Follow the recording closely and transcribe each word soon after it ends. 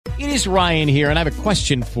It is Ryan here, and I have a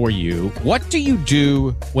question for you. What do you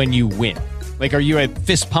do when you win? Like, are you a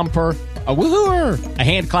fist pumper, a woohooer, a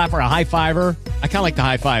hand clapper, a high fiver? I kind of like the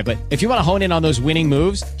high five, but if you want to hone in on those winning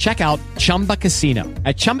moves, check out Chumba Casino.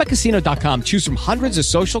 At ChumbaCasino.com, choose from hundreds of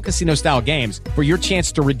social casino-style games for your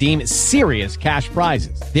chance to redeem serious cash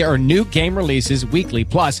prizes. There are new game releases weekly,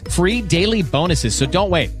 plus free daily bonuses. So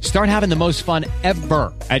don't wait. Start having the most fun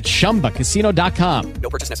ever at ChumbaCasino.com.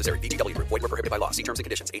 No purchase necessary. VGW. Void where prohibited by law. See terms and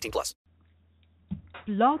conditions. 18+.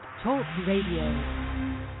 Blog Talk Radio.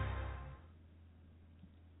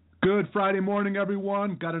 Good Friday morning,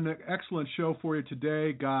 everyone. Got an excellent show for you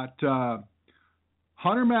today. Got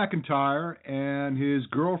Hunter McIntyre and his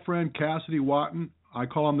girlfriend, Cassidy Watton. I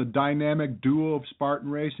call them the dynamic duo of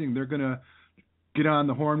Spartan racing. They're going to get on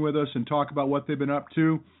the horn with us and talk about what they've been up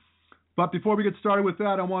to. But before we get started with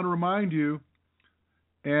that, I want to remind you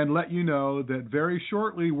and let you know that very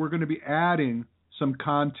shortly we're going to be adding some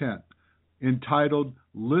content entitled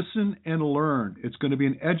Listen and Learn. It's going to be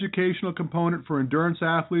an educational component for endurance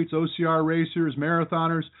athletes, OCR racers,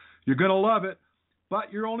 marathoners. You're going to love it,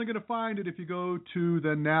 but you're only going to find it if you go to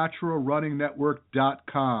the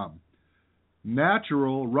naturalrunningnetwork.com.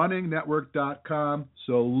 naturalrunningnetwork.com.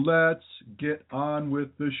 So let's get on with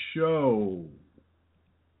the show.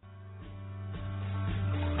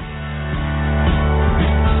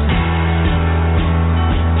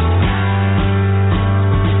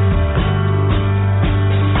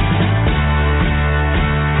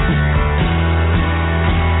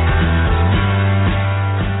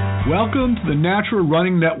 Welcome to the Natural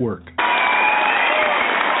Running Network.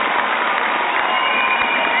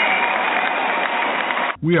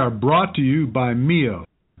 We are brought to you by Mio,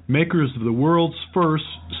 makers of the world's first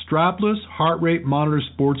strapless heart rate monitor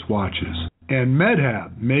sports watches, and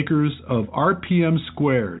MedHab, makers of RPM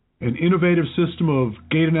Squared, an innovative system of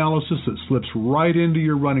gait analysis that slips right into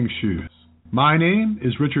your running shoes. My name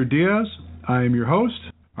is Richard Diaz. I am your host.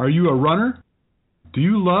 Are you a runner? Do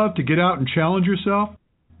you love to get out and challenge yourself?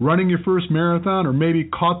 Running your first marathon, or maybe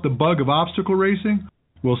caught the bug of obstacle racing?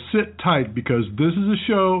 Well, sit tight, because this is a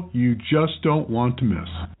show you just don't want to miss.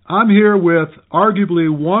 I'm here with arguably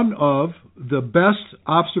one of the best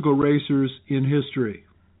obstacle racers in history,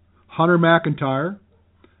 Hunter McIntyre,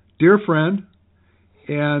 dear friend,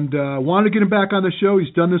 and wanted to get him back on the show.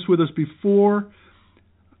 He's done this with us before.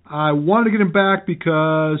 I wanted to get him back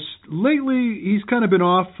because lately he's kind of been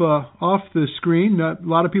off the screen. A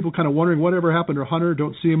lot of people kind of wondering whatever happened to Hunter.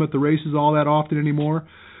 Don't see him at the races all that often anymore.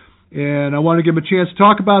 And I want to give him a chance to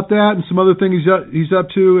talk about that and some other things he's up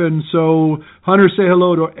to. And so, Hunter, say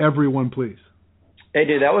hello to everyone, please. Hey,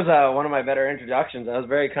 dude, that was one of my better introductions. That was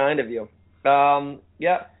very kind of you.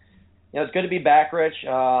 It's good to be back, Rich.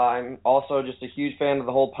 I'm also just a huge fan of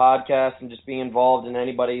the whole podcast and just being involved in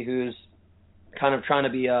anybody who's kind of trying to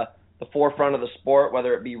be the forefront of the sport,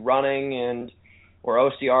 whether it be running or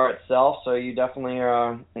OCR itself. So you definitely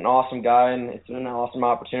are an awesome guy, and it's been an awesome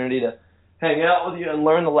opportunity to hang out with you and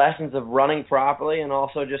learn the lessons of running properly, and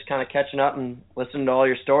also just kind of catching up and listening to all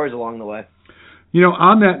your stories along the way. You know,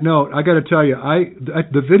 on that note, I got to tell you,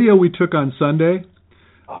 the video we took on Sunday.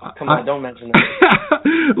 Oh, come on, don't mention that.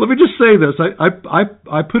 Let me just say this: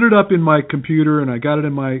 I put it up in my computer and I got it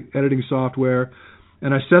in my editing software.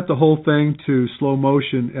 And I set the whole thing to slow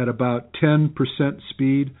motion at about 10%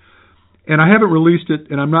 speed. And I haven't released it,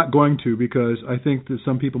 and I'm not going to, because I think that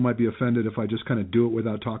some people might be offended if I just kind of do it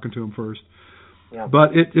without talking to them first. Yeah.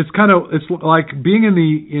 But it's like being in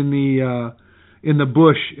the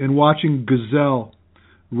bush and watching gazelle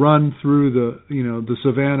run through the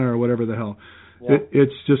savannah or whatever the hell. Yeah.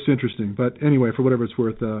 It's just interesting. But anyway, for whatever it's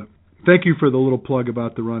worth, thank you for the little plug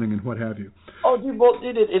about the running and what have you. Oh,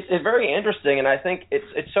 dude, it's very interesting, and I think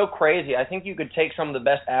it's so crazy. I think you could take some of the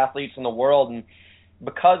best athletes in the world, and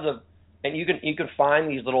you can find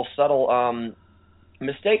these little subtle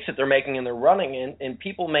mistakes that they're making in their running, and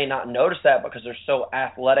people may not notice that because they're so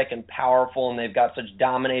athletic and powerful, and they've got such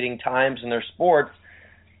dominating times in their sports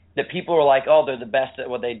that people are like, oh, they're the best at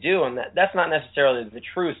what they do, and that's not necessarily the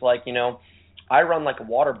truth. Like, I run like a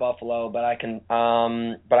water buffalo, but I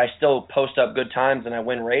still post up good times and I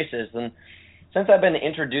win races. And since I've been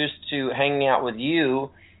introduced to hanging out with you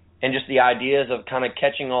and just the ideas of kind of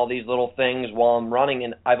catching all these little things while I'm running,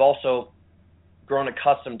 and I've also grown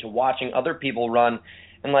accustomed to watching other people run.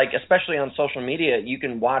 And like, especially on social media, you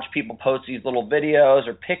can watch people post these little videos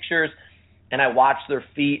or pictures, and I watch their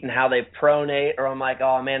feet and how they pronate, or I'm like,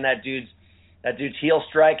 oh man, that dude's heel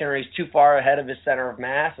striking, or he's too far ahead of his center of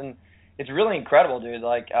mass. And it's really incredible, dude.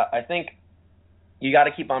 Like, I think you got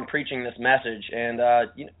to keep on preaching this message. And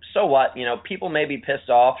so what? People may be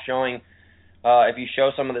pissed off showing if you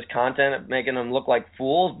show some of this content, making them look like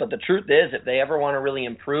fools. But the truth is, if they ever want to really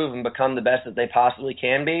improve and become the best that they possibly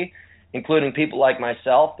can be, including people like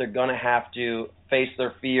myself, they're going to have to face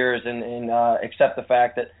their fears and accept the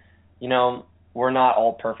fact that, we're not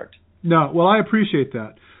all perfect. No, well, I appreciate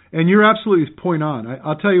that. And you're absolutely point on.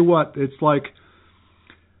 I'll tell you what, it's like,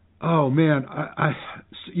 oh, man, I've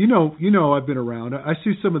been around. I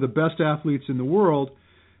see some of the best athletes in the world,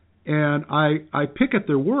 and I pick at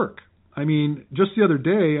their work. I mean, just the other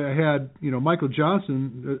day, I had, Michael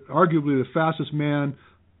Johnson, arguably the fastest man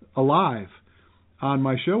alive, on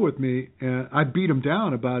my show with me, and I beat him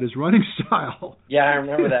down about his running style. Yeah, I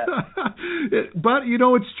remember that. But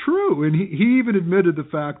it's true, and he even admitted the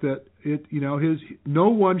fact that no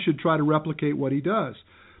one should try to replicate what he does.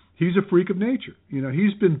 He's a freak of nature.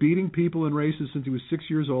 He's been beating people in races since he was 6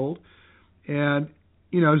 years old, and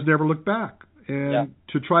has never looked back. And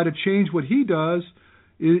to try to change what he does,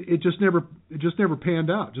 it just never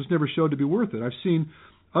panned out. Just never showed to be worth it. I've seen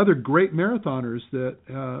other great marathoners that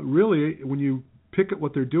really, when you pick at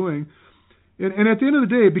what they're doing, and at the end of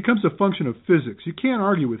the day, it becomes a function of physics. You can't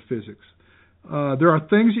argue with physics. There are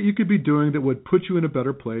things that you could be doing that would put you in a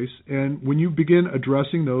better place, and when you begin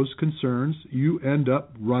addressing those concerns, you end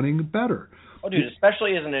up running better. Oh, dude,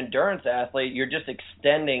 especially as an endurance athlete, you're just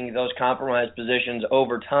extending those compromised positions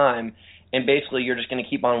over time, and basically you're just going to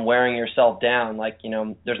keep on wearing yourself down. Like,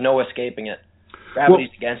 there's no escaping it. Gravity's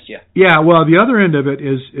against you. Yeah, well, the other end of it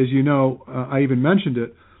is, as you know, I even mentioned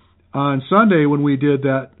it, on Sunday when we did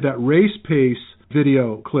that race pace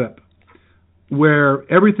video clip where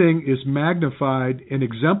everything is magnified and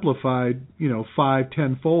exemplified,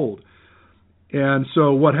 5-10-fold. And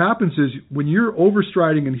so what happens is when you're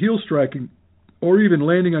overstriding and heel striking or even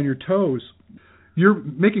landing on your toes, you're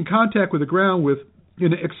making contact with the ground with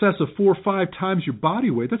in excess of 4 or 5 times your body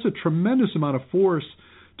weight. That's a tremendous amount of force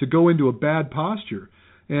to go into a bad posture,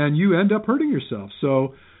 and you end up hurting yourself.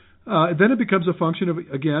 So then it becomes a function of,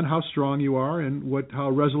 again, how strong you are and how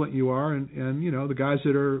resilient you are. And the guys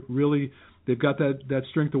that are really, they've got that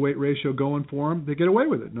strength to weight ratio going for them, they get away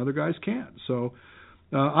with it, and other guys can't. So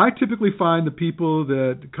I typically find the people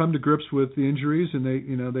that come to grips with the injuries and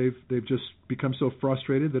they've just become so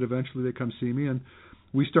frustrated that eventually they come see me, and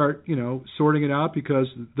we start, sorting it out because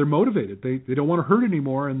they're motivated. They don't want to hurt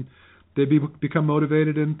anymore, and they become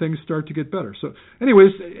motivated, and things start to get better. So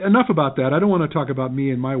anyways, enough about that. I don't want to talk about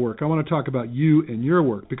me and my work. I want to talk about you and your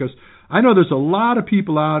work, because I know there's a lot of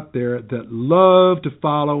people out there that love to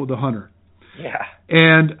follow the hunter. Yeah.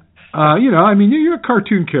 And, you're a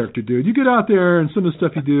cartoon character, dude. You get out there, and some of the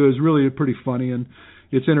stuff you do is really pretty funny, and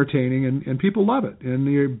it's entertaining, and people love it. And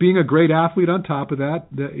you're being a great athlete on top of that,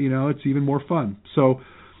 it's even more fun. So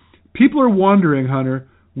people are wondering, Hunter,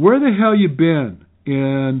 where the hell you been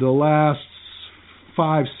in the last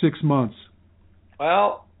 5-6 months?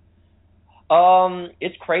 Well,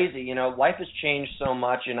 it's crazy. Life has changed so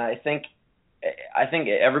much, and I think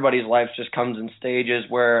everybody's life just comes in stages.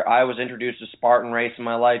 Where I was introduced to Spartan race in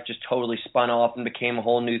my life, just totally spun off and became a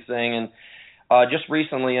whole new thing. And just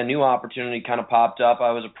recently, a new opportunity kind of popped up.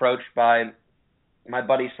 I was approached by my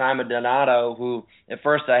buddy Simon Donato, who at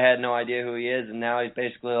first I had no idea who he is, and now he's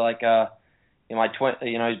basically like my twin.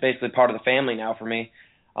 He's basically part of the family now for me.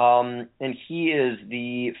 And he is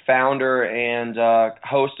the founder and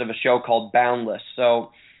host of a show called Boundless.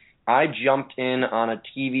 So I jumped in on a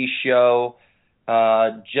TV show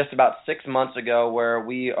just about 6 months ago where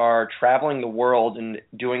we are traveling the world and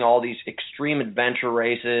doing all these extreme adventure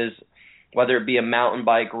races, whether it be a mountain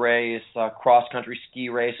bike race, a cross-country ski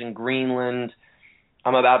race in Greenland.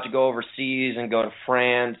 I'm about to go overseas and go to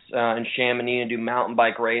France and Chamonix and do mountain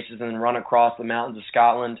bike races and then run across the mountains of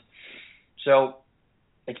Scotland. So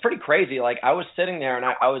it's pretty crazy. Like, I was sitting there and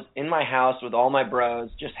I was in my house with all my bros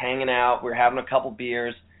just hanging out. We were having a couple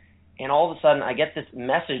beers. And all of a sudden I get this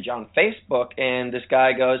message on Facebook, and this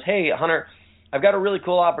guy goes, "Hey, Hunter, I've got a really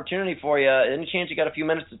cool opportunity for you. Any chance you got a few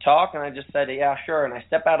minutes to talk?" And I just said, "Yeah, sure." And I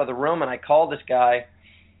step out of the room and I call this guy,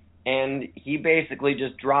 and he basically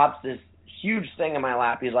just drops this huge thing in my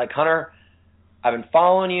lap. He's like, "Hunter, I've been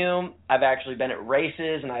following you. I've actually been at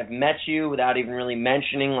races, and I've met you without even really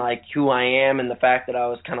mentioning like who I am and the fact that I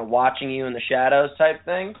was kind of watching you in the shadows type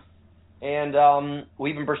thing. And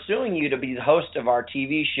we've been pursuing you to be the host of our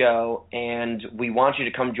TV show, and we want you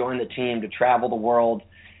to come join the team to travel the world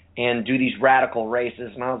and do these radical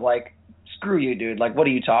races." And I was like, "Screw you, dude. Like, what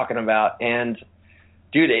are you talking about?" And,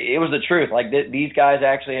 dude, it was the truth. Like, these guys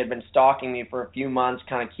actually had been stalking me for a few months,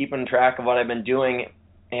 kind of keeping track of what I've been doing.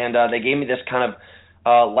 And they gave me this kind of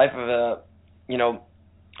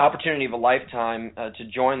opportunity of a lifetime to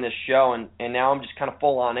join this show. And now I'm just kind of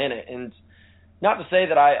full on in it. And not to say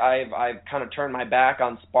that I've kind of turned my back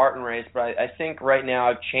on Spartan race, but I think right now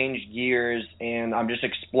I've changed gears and I'm just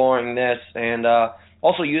exploring this and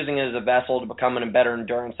also using it as a vessel to become a better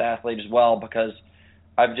endurance athlete as well, because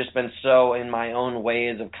I've just been so in my own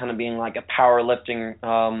ways of kind of being like a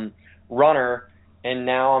powerlifting runner, and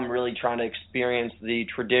now I'm really trying to experience the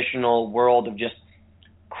traditional world of just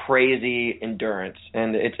crazy endurance,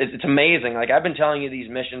 and it's amazing. Like, I've been telling you these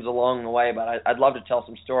missions along the way, but I'd love to tell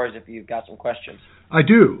some stories if you've got some questions. I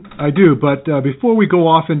do, but before we go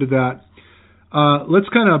off into that, let's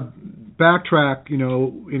kind of backtrack,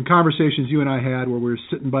 in conversations you and I had where we were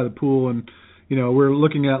sitting by the pool and, we're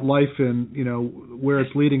looking at life and, where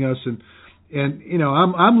it's leading us, and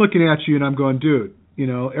I'm looking at you and I'm going, dude,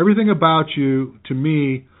 everything about you to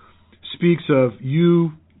me speaks of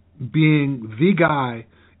you being the guy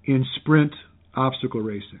in sprint obstacle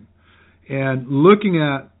racing, and looking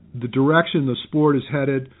at the direction the sport is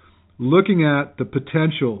headed, looking at the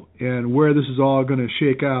potential and where this is all going to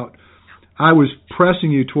shake out. I was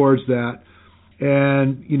pressing you towards that,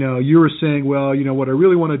 and you were saying, well, what I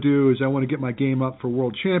really want to do is I want to get my game up for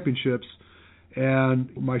World Championships, and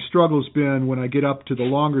my struggle's been when I get up to the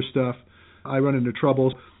longer stuff, I run into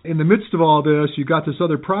trouble. In the midst of all this, you got this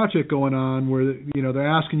other project going on where they're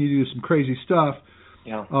asking you to do some crazy stuff.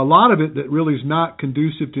 Yeah. A lot of it that really is not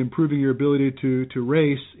conducive to improving your ability to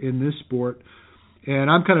race in this sport. And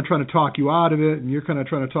I'm kind of trying to talk you out of it, and you're kind of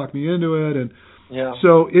trying to talk me into it. And yeah.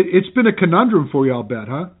 So it's been a conundrum for you, I'll bet,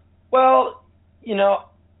 huh? Well,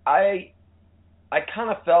 I kind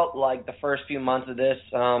of felt like the first few months of this,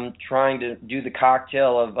 trying to do the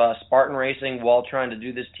cocktail of Spartan racing while trying to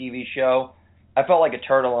do this TV show, I felt like a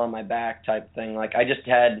turtle on my back type thing. Like, I just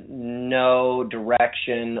had no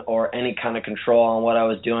direction or any kind of control on what I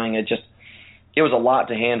was doing. It was a lot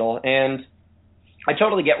to handle. And I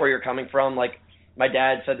totally get where you're coming from. Like, my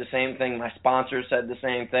dad said the same thing. My sponsors said the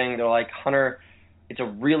same thing. They're like, Hunter, it's a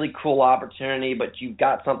really cool opportunity, but you've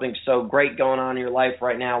got something so great going on in your life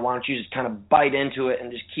right now. Why don't you just kind of bite into it and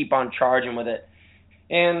just keep on charging with it?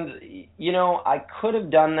 And, I could have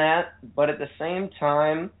done that, but at the same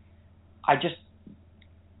time,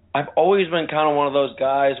 I've always been kind of one of those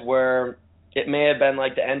guys where it may have been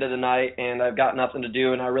like the end of the night and I've got nothing to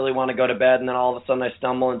do and I really want to go to bed, and then all of a sudden I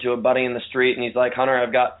stumble into a buddy in the street and he's like, Hunter,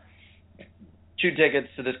 I've got 2 tickets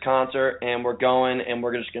to this concert and we're going and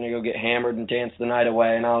we're just going to go get hammered and dance the night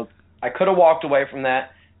away. And I could have walked away from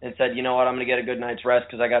that and said, you know what, I'm going to get a good night's rest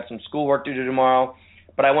because I got some schoolwork to do tomorrow.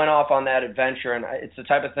 But I went off on that adventure, and it's the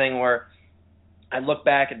type of thing where I look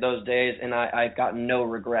back at those days and I've got no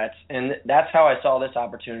regrets. And that's how I saw this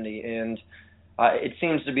opportunity. And it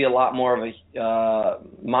seems to be a lot more of a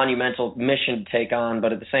monumental mission to take on,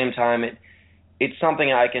 but at the same time, it's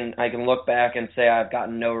something I can look back and say I've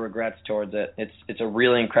gotten no regrets towards it. It's a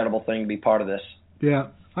really incredible thing to be part of this. Yeah,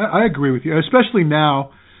 I agree with you, especially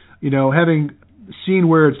now, having seen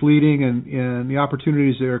where it's leading and the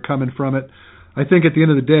opportunities that are coming from it. I think at the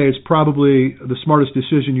end of the day, it's probably the smartest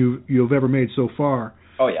decision you've ever made so far.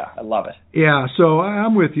 Oh yeah, I love it. Yeah, so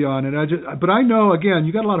I'm with you on it. But I know, again,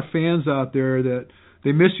 you got a lot of fans out there that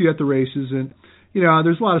they miss you at the races, and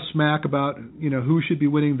there's a lot of smack about who should be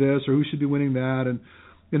winning this or who should be winning that, and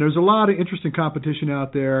there's a lot of interesting competition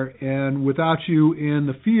out there. And without you in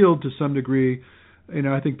the field to some degree,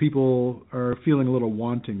 I think people are feeling a little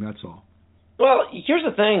wanting. That's all. Well, here's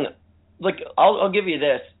the thing. Like, I'll give you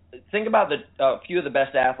this. Think about the few of the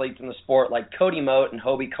best athletes in the sport, like Cody Moat and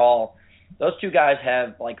Hobie Call. Those two guys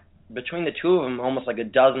have, like, between the two of them, almost like a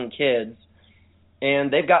dozen kids.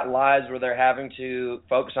 And they've got lives where they're having to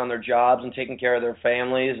focus on their jobs and taking care of their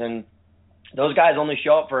families. And those guys only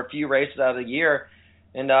show up for a few races out of the year.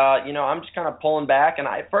 And, I'm just kind of pulling back. And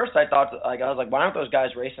at first I thought, I was like, why aren't those guys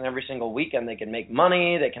racing every single weekend? They can make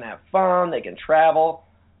money, they can have fun, they can travel.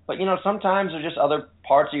 But, sometimes there's just other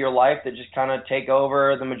parts of your life that just kind of take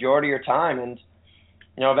over the majority of your time. And,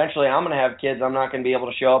 eventually I'm going to have kids. I'm not going to be able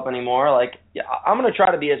to show up anymore. Like, I'm going to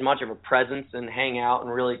try to be as much of a presence and hang out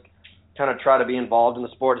and really kind of try to be involved in the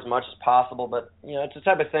sport as much as possible. But, it's the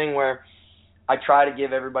type of thing where I try to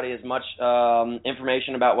give everybody as much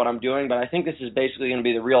information about what I'm doing. But I think this is basically going to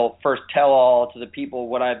be the real first tell-all to the people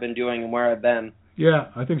what I've been doing and where I've been. Yeah,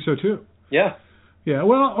 I think so too. Yeah. Yeah,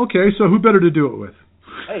 well, okay, so who better to do it with?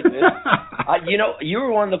 Hey, dude. You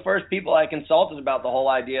were one of the first people I consulted about the whole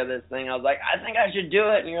idea of this thing. I was like, I think I should do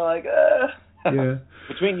it. And you're like, Yeah.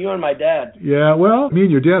 Between you and my dad. Yeah, well, me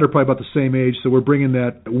and your dad are probably about the same age, so we're bringing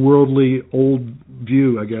that worldly old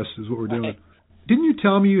view, I guess, is what we're doing. Right. Didn't you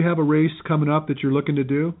tell me you have a race coming up that you're looking to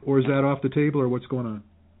do, or is that off the table, or what's going on?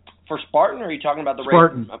 For Spartan, or are you talking about the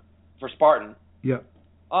Spartan. race? For Spartan. Yep.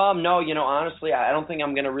 No, honestly, I don't think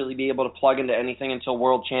I'm going to really be able to plug into anything until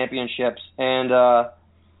World Championships, and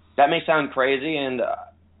that may sound crazy, and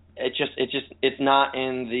it's not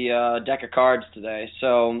in the deck of cards today.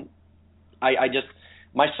 So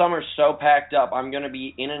my summer's so packed up. I'm going to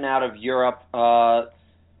be in and out of Europe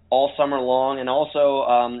all summer long, and also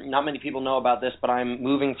not many people know about this, but I'm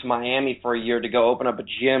moving to Miami for a year to go open up a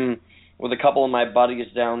gym with a couple of my buddies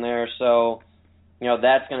down there. So,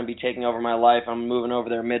 that's going to be taking over my life. I'm moving over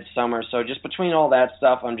there midsummer. So just between all that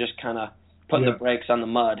stuff, I'm just kind of putting the brakes on the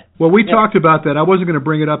mud. Well, we talked about that. I wasn't going to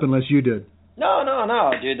bring it up unless you did. No,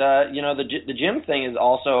 dude. The gym thing is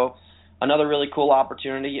also another really cool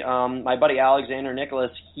opportunity. My buddy Alexander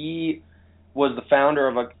Nicholas, he was the founder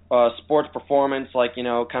of a sports performance,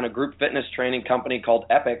 kind of group fitness training company called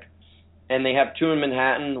Epic. And they have 2 in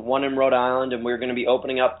Manhattan, 1 in Rhode Island, and we're going to be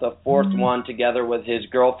opening up the 4th one together with his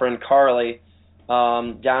girlfriend Carly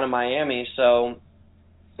down in Miami. So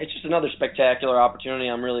it's just another spectacular opportunity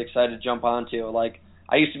I'm really excited to jump onto.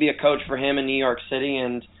 I used to be a coach for him in New York City,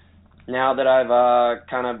 and now that I've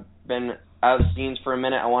kind of been out of the scenes for a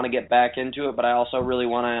minute, I want to get back into it, but I also really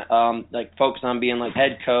want to focus on being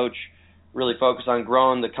head coach, really focus on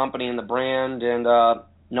growing the company and the brand, and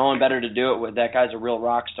no one better to do it with. That guy's a real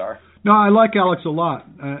rock star. No, I like Alex a lot,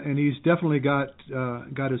 and he's definitely got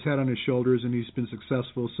his head on his shoulders, and he's been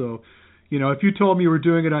successful. So, if you told me you were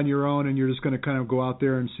doing it on your own and you're just going to kind of go out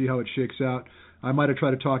there and see how it shakes out, I might have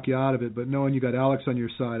tried to talk you out of it. But knowing you got Alex on your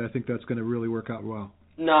side, I think that's going to really work out well.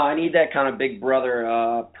 No, I need that kind of big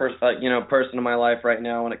brother person in my life right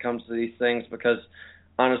now when it comes to these things, because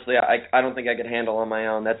honestly, I don't think I could handle on my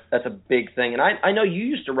own. That's a big thing. And I know you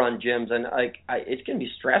used to run gyms, and it's going to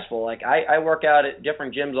be stressful. I work out at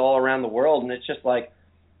different gyms all around the world, and it's just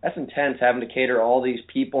that's intense having to cater all these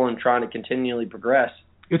people and trying to continually progress.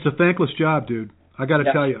 It's a thankless job, dude. I got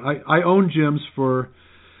to tell you, I owned gyms for,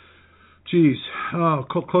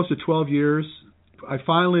 close to 12 years. I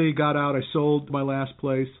finally got out. I sold my last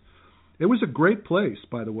place. It was a great place,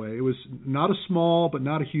 by the way. It was not a small, but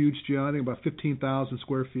not a huge gym. I think about 15,000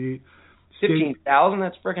 square feet. 15,000?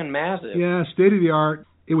 That's freaking massive. Yeah, state of the art.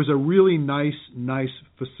 It was a really nice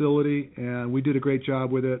facility, and we did a great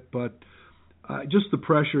job with it. But just the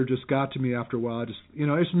pressure just got to me after a while.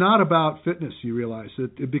 It's not about fitness. You realize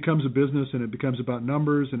it becomes a business, and it becomes about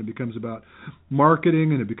numbers, and it becomes about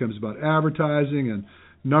marketing, and it becomes about advertising, and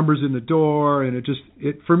numbers in the door, and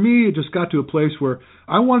for me it just got to a place where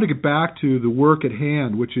I wanted to get back to the work at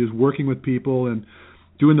hand, which is working with people and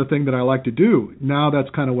doing the thing that I like to do. Now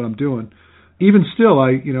that's kind of what I'm doing. Even still,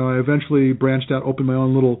 I eventually branched out, opened my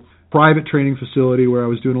own little private training facility where I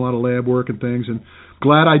was doing a lot of lab work and things, and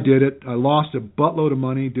glad I did it. I lost a buttload of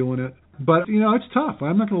money doing it, but it's tough.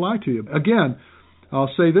 I'm not going to lie to you. Again,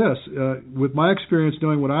 I'll say this, with my experience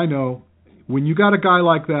knowing what I know, when you got a guy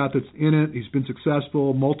like that that's in it, he's been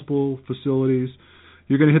successful, multiple facilities,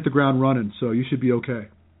 you're going to hit the ground running, so you should be okay.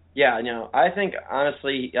 Yeah, I think,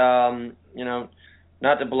 honestly, not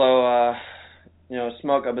to blow,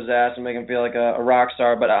 smoke up his ass and make him feel like a rock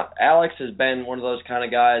star, but Alex has been one of those kind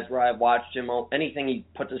of guys where I've watched him, anything he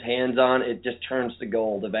puts his hands on, it just turns to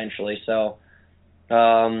gold eventually, so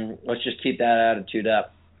let's just keep that attitude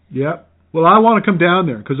up. Yep. Well, I want to come down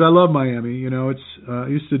there because I love Miami. I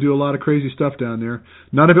used to do a lot of crazy stuff down there.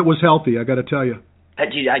 None of it was healthy, I got to tell you. I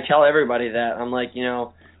tell everybody that. I'm like,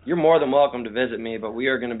 you're more than welcome to visit me, but we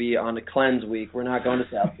are going to be on the cleanse week. We're not going to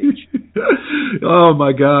South Beach. Oh,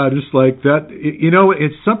 my God. Just like that.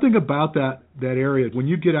 It's something about that area. When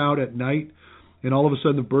you get out at night and all of a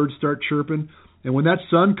sudden the birds start chirping, and when that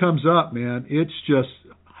sun comes up, man, it's just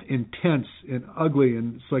intense and ugly,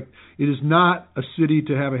 and it's like it is not a city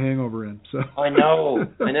to have a hangover in. So I know.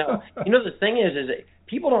 The thing is that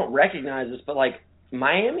people don't recognize this, but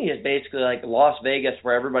Miami is basically like Las Vegas,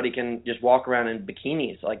 where everybody can just walk around in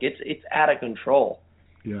bikinis. It's out of control.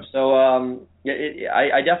 Yeah. So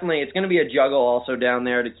I definitely, it's going to be a juggle also down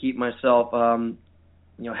there to keep myself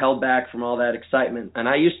held back from all that excitement. And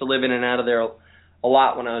I used to live in and out of there a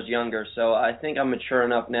lot when I was younger, so I think I'm mature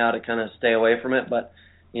enough now to kind of stay away from it. But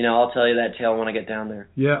I'll tell you that tale when I get down there.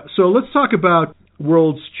 Yeah, so let's talk about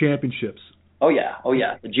World's Championships. Oh, yeah,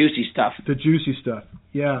 the juicy stuff. The juicy stuff,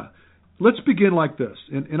 yeah. Let's begin like this.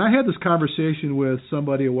 And I had this conversation with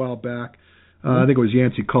somebody a while back. I think it was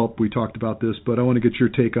Yancey Culp. We talked about this, but I want to get your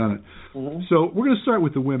take on it. Mm-hmm. So we're going to start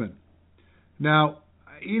with the women. Now,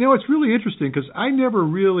 it's really interesting because I never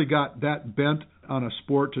really got that bent on a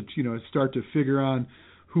sport to, start to figure on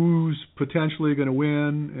who's potentially going to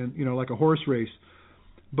win and, like a horse race.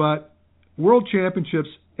 But World Championships,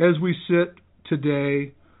 as we sit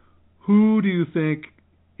today, who do you think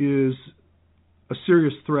is a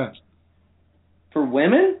serious threat? For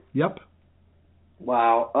women? Yep.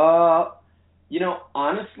 Wow.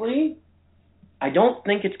 Honestly, I don't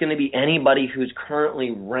think it's going to be anybody who's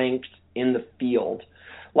currently ranked in the field.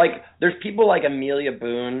 Like, there's people like Amelia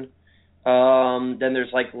Boone. Then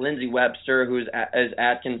there's like Lindsay Webster, who's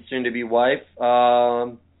Atkins' soon-to-be wife.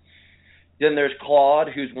 Then there's Claude,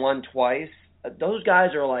 who's won twice. Those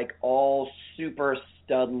guys are like all super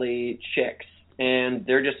studly chicks, and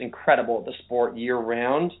they're just incredible at the sport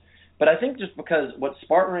year-round. But I think just because what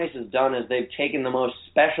Spartan Race has done is they've taken the most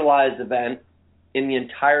specialized event in the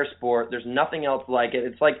entire sport. There's nothing else like it.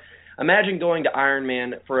 It's like, imagine going to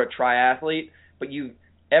Ironman for a triathlete, but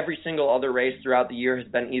every single other race throughout the year has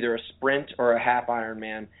been either a sprint or a half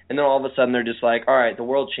Ironman. And then all of a sudden they're just like, all right, the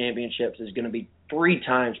World Championships is going to be 3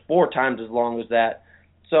 times, 4 times as long as that.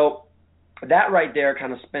 So that right there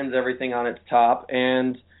kind of spins everything on its top.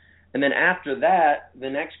 And then after that, the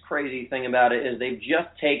next crazy thing about it is they've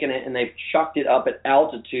just taken it and they've chucked it up at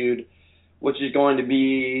altitude, which is going to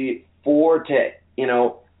be 4 to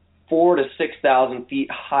 6,000 feet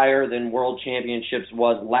higher than World Championships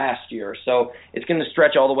was last year. So it's going to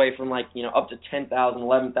stretch all the way from up to 10,000,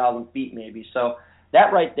 11,000 feet maybe. So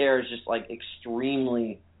that right there is just like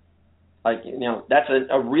extremely, that's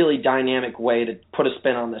a really dynamic way to put a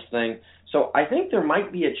spin on this thing. So I think there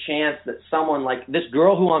might be a chance that someone like this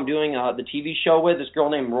girl who I'm doing the TV show with, this girl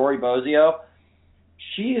named Rory Bozio,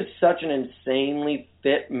 she is such an insanely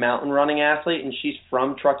fit mountain running athlete, and she's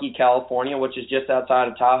from Truckee, California, which is just outside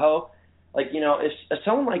of Tahoe. If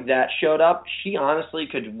someone like that showed up, she honestly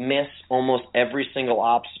could miss almost every single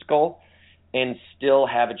obstacle and still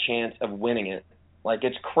have a chance of winning it.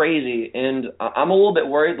 It's crazy, and I'm a little bit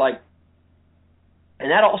worried,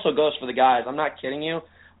 and that also goes for the guys. I'm not kidding you.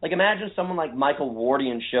 Imagine someone like Michael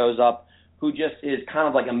Wardian shows up who just is kind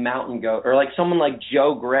of like a mountain goat, or someone like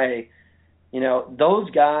Joe Gray. Those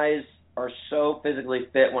guys are so physically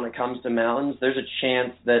fit when it comes to mountains. There's a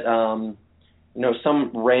chance that,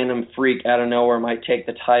 some random freak out of nowhere might take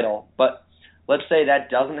the title. But let's say that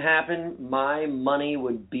doesn't happen. My money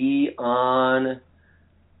would be on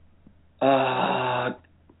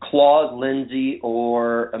Claude, Lindsay,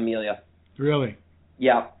 or Amelia. Really?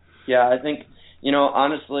 Yeah. I think,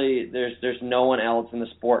 honestly, there's no one else in the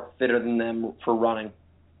sport fitter than them for running.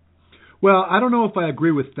 Well, I don't know if I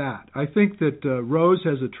agree with that. I think that Rose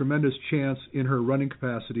has a tremendous chance in her running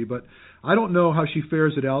capacity, but I don't know how she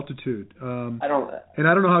fares at altitude. And I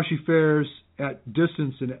don't know how she fares at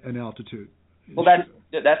distance and altitude. Well, that's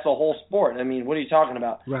the whole sport. I mean, what are you talking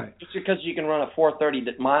about? Right. Just because you can run a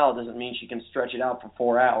 4:30 mile doesn't mean she can stretch it out for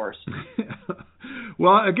 4 hours.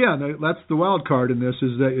 Well, again, that's the wild card in this,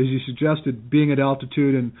 is that, as you suggested, being at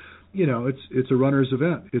altitude, and it's a runner's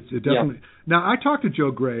event. It definitely. Yeah. Now, I talked to Joe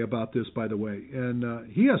Gray about this, by the way, and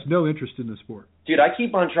he has no interest in the sport. Dude, I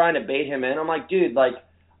keep on trying to bait him in. I'm like, dude,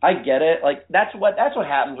 I get it. That's what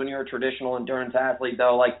happens when you're a traditional endurance athlete,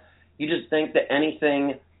 though. You just think that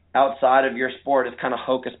anything outside of your sport is kind of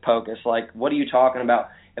hocus pocus. What are you talking about?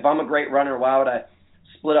 If I'm a great runner, why would I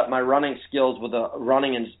split up my running skills with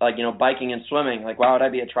running and biking and swimming? Why would I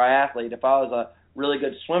be a triathlete? If I was a really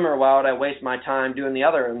good swimmer, why would I waste my time doing the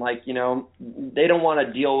other? And they don't want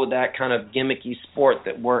to deal with that kind of gimmicky sport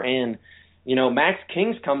that we're in. Max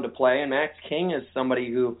King's come to play, and Max King is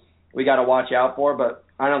somebody who we got to watch out for, but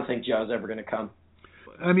I don't think Joe's ever going to come.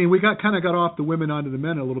 I mean, we got off the women onto the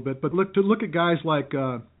men a little bit, but look at guys like,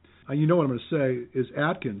 what I'm going to say is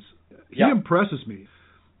Atkins. He impresses me.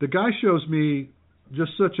 The guy shows me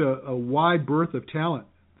just such a wide berth of talent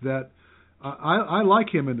that I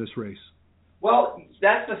like him in this race. Well,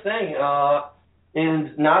 that's the thing,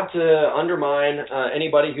 and not to undermine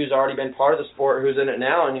anybody who's already been part of the sport who's in it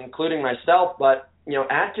now, and including myself, but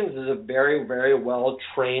Atkins is a very, very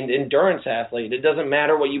well-trained endurance athlete. It doesn't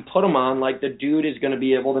matter what you put him on. The dude is going to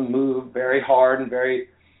be able to move very hard and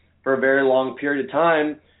for a very long period of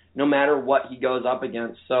time, no matter what he goes up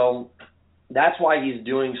against. So that's why he's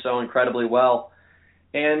doing so incredibly well.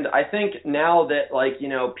 And I think now that,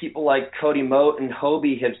 people like Cody Moat and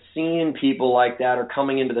Hobie have seen people like that are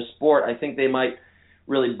coming into the sport, I think they might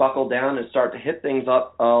really buckle down and start to hit things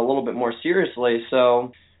up a little bit more seriously.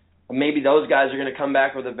 So maybe those guys are going to come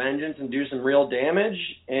back with a vengeance and do some real damage.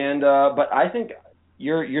 And but I think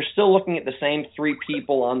you're still looking at the same 3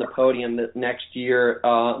 people on the podium next year,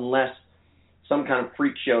 unless some kind of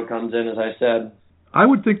freak show comes in, as I said. I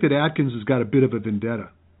would think that Atkins has got a bit of a vendetta.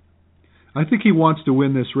 I think he wants to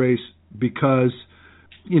win this race because,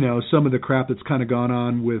 some of the crap that's kind of gone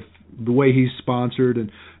on with the way he's sponsored and,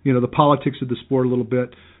 the politics of the sport a little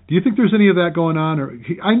bit. Do you think there's any of that going on? Or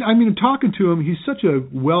talking to him, he's such a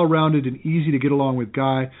well-rounded and easy to get along with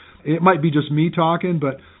guy. It might be just me talking,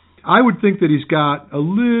 but I would think that he's got a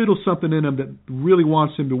little something in him that really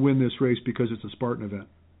wants him to win this race because it's a Spartan event.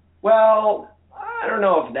 Well, I don't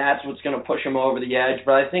know if that's what's going to push him over the edge,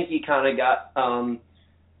 but I think he kind of got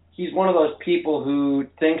he's one of those people who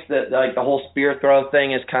thinks that like the whole spear throw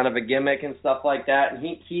thing is kind of a gimmick and stuff like that, and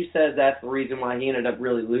he says that's the reason why he ended up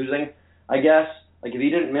really losing, I guess. Like, if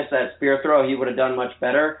he didn't miss that spear throw, he would have done much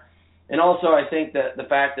better. And also, I think that the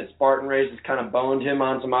fact that Spartan races kind of boned him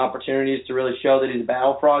on some opportunities to really show that he's a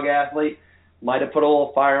battle frog athlete might have put a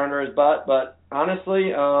little fire under his butt. But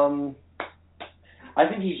honestly, I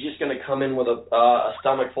think he's just going to come in with a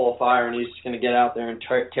stomach full of fire, and he's just going to get out there and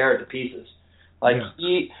tear it to pieces. Like,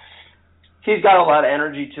 he's got a lot of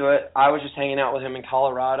energy to it. I was just hanging out with him in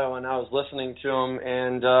Colorado, and I was listening to him,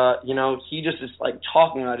 and he just is like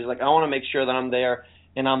talking about it. He's like, I want to make sure that I'm there,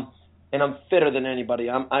 and I'm fitter than anybody.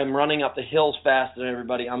 I'm running up the hills faster than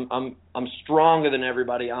everybody. I'm stronger than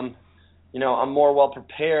everybody. I'm more well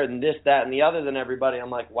prepared and this, that, and the other than everybody. I'm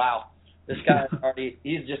like, wow, this guy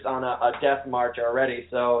he's just on a death march already.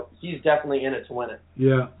 So he's definitely in it to win it.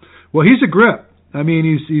 Yeah. Well, he's a grip. I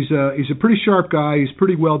mean, he's a pretty sharp guy. He's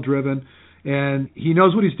pretty well driven, and he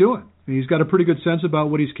knows what he's doing. He's got a pretty good sense about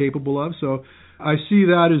what he's capable of. So I see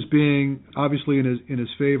that as being obviously in his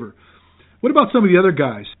favor. What about some of the other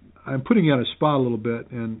guys? I'm putting you on a spot a little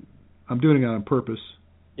bit, and I'm doing it on purpose.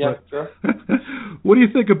 Yeah, sure. What do you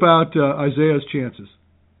think about Isaiah's chances?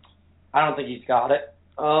 I don't think he's got it.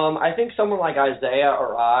 I think someone like Isaiah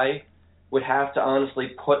or I would have to honestly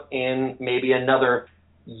put in maybe another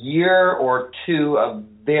year or two of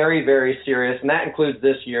very, very serious, and that includes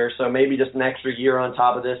this year, so maybe just an extra year on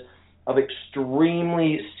top of this, of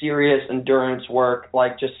extremely serious endurance work,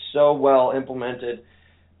 like just so well implemented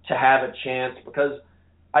to have a chance. Because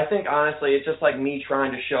I think, honestly, it's just like me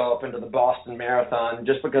trying to show up into the Boston Marathon.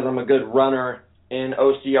 Just because I'm a good runner in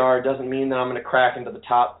OCR doesn't mean that I'm going to crack into the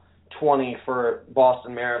top 20 for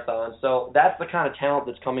Boston Marathon. So that's the kind of talent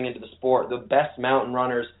that's coming into the sport. The best mountain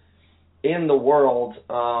runners in the world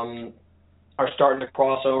are starting to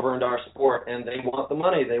cross over into our sport, and they want the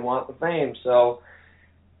money. They want the fame. So,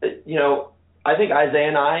 I think Isaiah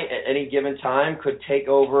and I, at any given time, could take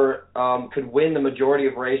over, could win the majority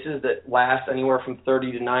of races that last anywhere from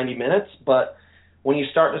 30 to 90 minutes. But when you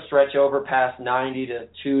start to stretch over past 90 to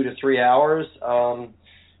 2 to 3 hours,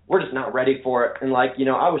 we're just not ready for it. And I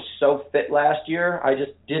was so fit last year, I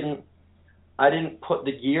didn't put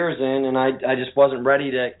the gears in, and I just wasn't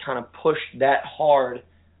ready to kind of push that hard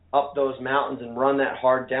up those mountains and run that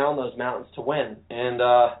hard down those mountains to win. And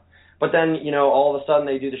but then, all of a sudden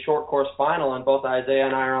they do the short course final, and both Isaiah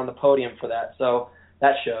and I are on the podium for that. So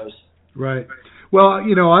that shows. Right. Well,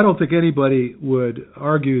 I don't think anybody would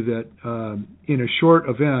argue that in a short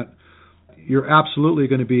event, you're absolutely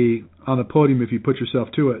going to be on the podium if you put yourself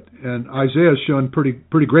to it. And Isaiah's shown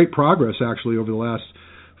pretty great progress, actually, over the last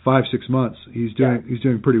 5-6 months. He's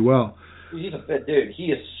doing pretty well. He's a fit dude. He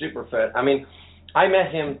is super fit. I mean, I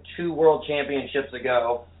met him 2 World Championships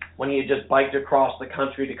ago when he had just biked across the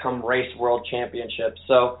country to come race World Championships.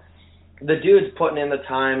 So the dude's putting in the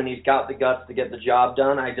time, and he's got the guts to get the job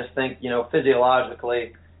done. I just think,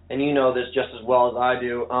 physiologically, and you know this just as well as I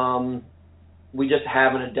do, we just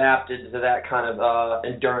haven't adapted to that kind of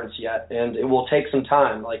endurance yet, and it will take some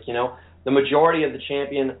time. The majority of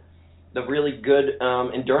the really good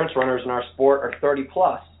endurance runners in our sport are 30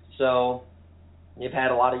 plus, so they've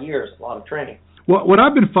had a lot of years, a lot of training. Well, what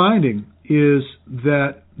I've been finding is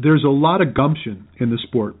that there's a lot of gumption in the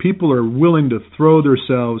sport. People are willing to throw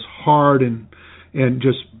themselves hard and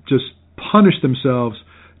just punish themselves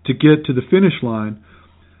to get to the finish line.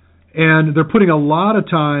 And they're putting a lot of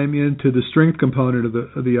time into the strength component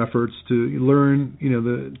of the efforts to learn,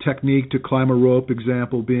 the technique to climb a rope,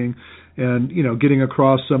 example being, and, getting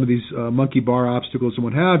across some of these monkey bar obstacles and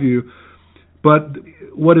what have you. But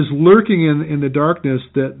what is lurking in the darkness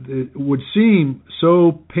that it would seem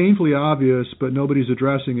so painfully obvious, but nobody's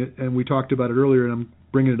addressing it, and we talked about it earlier, and I'm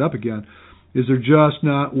bringing it up again, is they're just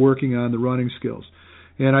not working on the running skills.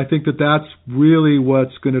 And I think that that's really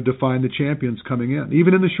what's going to define the champions coming in,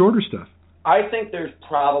 even in the shorter stuff. I think there's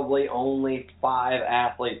probably only 5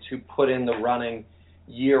 athletes who put in the running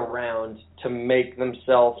year-round to make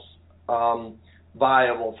themselves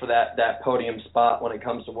viable for that podium spot when it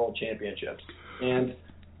comes to World Championships. And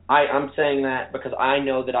I'm saying that because I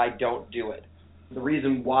know that I don't do it. The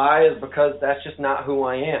reason why is because that's just not who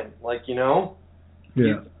I am.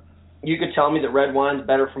 Yeah. You could tell me that red wine's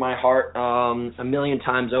better for my heart a million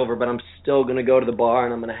times over, but I'm still going to go to the bar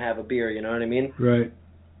and I'm going to have a beer, you know what I mean? Right.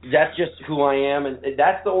 That's just who I am, and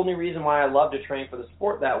that's the only reason why I love to train for the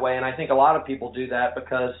sport that way, and I think a lot of people do that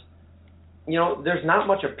because there's not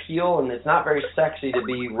much appeal, and it's not very sexy to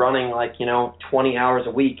be running 20 hours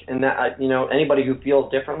a week. And that, anybody who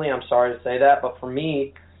feels differently, I'm sorry to say that, but for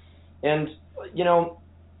me, and,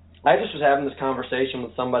 I just was having this conversation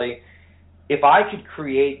with somebody. If I could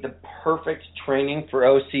create the perfect training for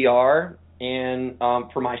OCR and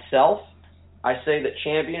for myself, I say that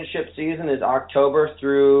championship season is October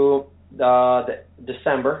through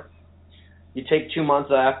December. You take 2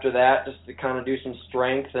 months after that just to kind of do some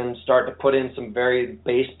strength and start to put in some very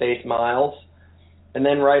base miles. And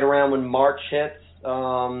then right around when March hits,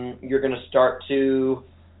 you're going to start to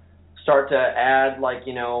add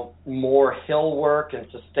more hill work and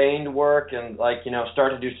sustained work and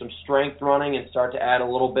start to do some strength running and start to add a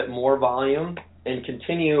little bit more volume and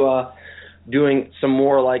continue doing some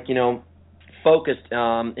more focused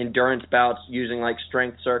endurance bouts using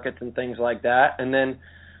strength circuits and things like that. And then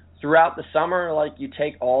throughout the summer, you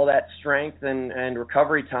take all that strength and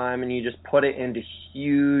recovery time and you just put it into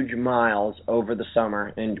huge miles over the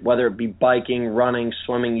summer. And whether it be biking, running,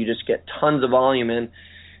 swimming, you just get tons of volume in.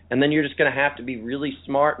 And then you're just going to have to be really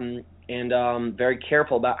smart and very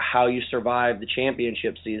careful about how you survive the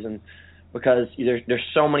championship season, because there's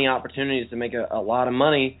so many opportunities to make a lot of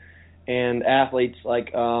money. And athletes, a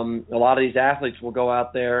lot of these athletes will go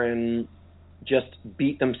out there and just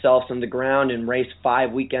beat themselves in the ground and race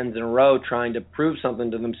 5 weekends in a row trying to prove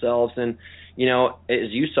something to themselves. And, as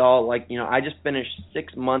you saw, I just finished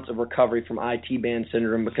 6 months of recovery from IT band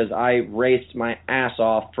syndrome because I raced my ass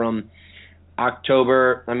off from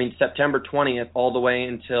September 20th all the way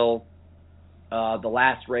until the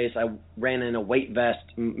last race. I ran in a weight vest,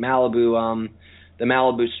 the Malibu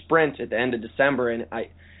Sprint at the end of December, and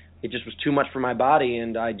it just was too much for my body,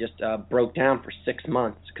 and I just broke down for 6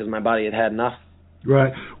 months because my body had had enough.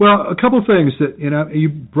 Right. Well, a couple of things that, you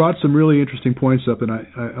brought some really interesting points up, and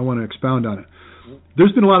I want to expound on it.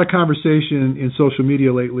 There's been a lot of conversation in social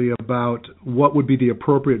media lately about what would be the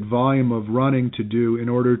appropriate volume of running to do in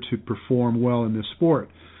order to perform well in this sport.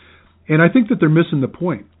 And I think that they're missing the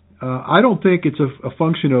point. I don't think it's a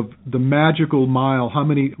function of the magical mile, how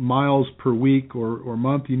many miles per week or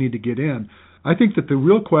month you need to get in. I think that the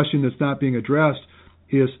real question that's not being addressed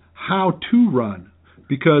is how to run.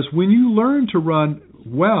 Because when you learn to run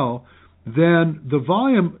well, then the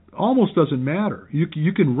volume almost doesn't matter.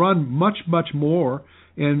 You can run much more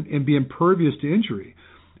and be impervious to injury.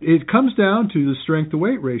 It comes down to the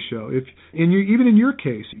strength-to-weight ratio. Even in your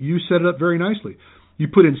case, you set it up very nicely. You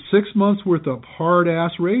put in 6 months worth of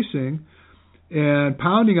hard-ass racing and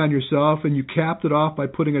pounding on yourself, and you capped it off by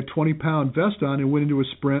putting a 20-pound vest on and went into a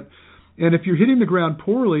sprint. And if you're hitting the ground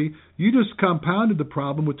poorly, you just compounded the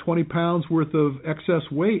problem with 20 pounds worth of excess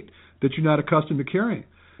weight that you're not accustomed to carrying.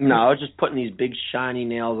 No, I was just putting these big shiny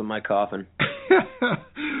nails in my coffin.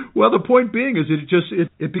 Well, the point being is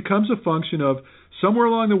it becomes a function of somewhere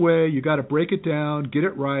along the way you got to break it down, get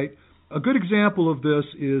it right. A good example of this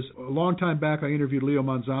is a long time back I interviewed Leo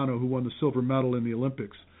Manzano, who won the silver medal in the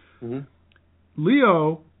Olympics. Mm-hmm.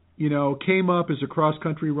 Leo, came up as a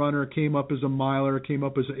cross-country runner, came up as a miler, came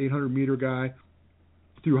up as an 800-meter guy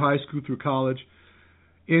through high school, through college.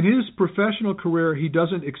 In his professional career, he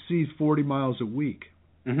doesn't exceed 40 miles a week.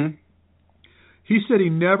 Mm-hmm. He said he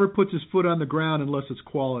never puts his foot on the ground unless it's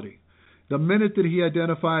quality. The minute that he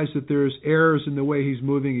identifies that there's errors in the way he's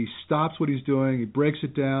moving, he stops what he's doing, he breaks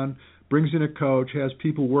it down, brings in a coach, has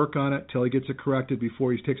people work on it till he gets it corrected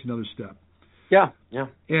before he takes another step. Yeah.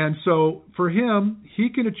 And so for him, he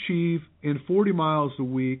can achieve in 40 miles a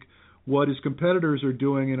week what his competitors are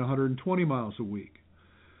doing in 120 miles a week.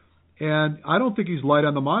 And I don't think he's light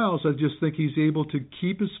on the miles. I just think he's able to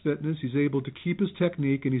keep his fitness, he's able to keep his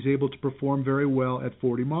technique, and he's able to perform very well at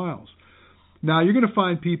 40 miles. Now, you're going to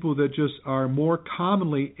find people that just are more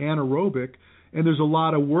commonly anaerobic, and there's a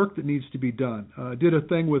lot of work that needs to be done. I did a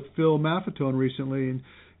thing with Phil Maffetone recently,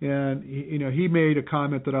 and he made a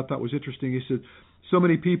comment that I thought was interesting. He said, so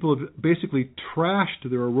many people have basically trashed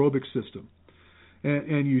their aerobic system.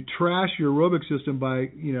 And you trash your aerobic system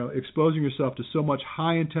by, exposing yourself to so much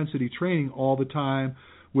high-intensity training all the time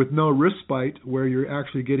with no respite, where you're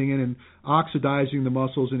actually getting in and oxidizing the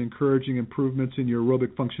muscles and encouraging improvements in your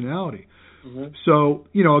aerobic functionality. Mm-hmm. So,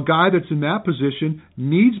 a guy that's in that position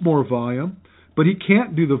needs more volume, but he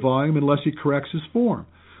can't do the volume unless he corrects his form.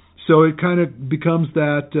 So it kind of becomes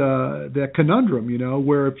that conundrum,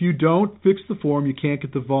 where if you don't fix the form, you can't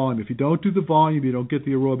get the volume. If you don't do the volume, you don't get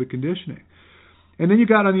the aerobic conditioning. And then you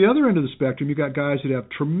got on the other end of the spectrum, you got guys that have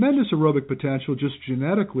tremendous aerobic potential just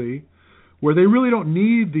genetically, where they really don't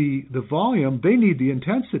need the volume, they need the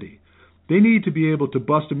intensity. They need to be able to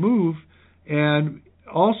bust a move and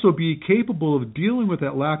also be capable of dealing with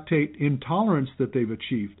that lactate intolerance that they've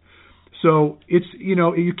achieved. So it's,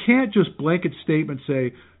 you can't just blanket statement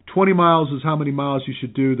say 20 miles is how many miles you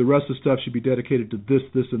should do. The rest of the stuff should be dedicated to this,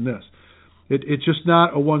 this, and this. It's just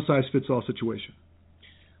not a one-size-fits-all situation.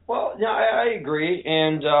 Well, yeah, I agree.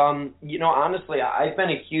 And, honestly, I've been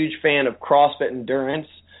a huge fan of CrossFit endurance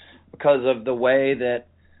because of the way that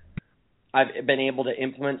I've been able to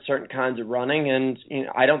implement certain kinds of running. And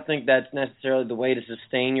I don't think that's necessarily the way to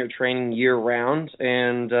sustain your training year-round.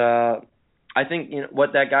 And I think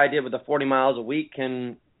what that guy did with the 40 miles a week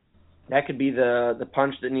that could be the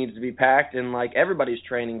punch that needs to be packed in like everybody's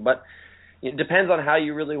training. But it depends on how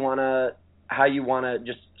you really want to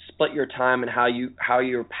just split your time and how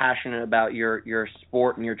you're passionate about your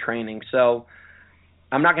sport and your training. So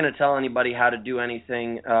I'm not going to tell anybody how to do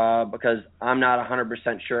anything because I'm not 100%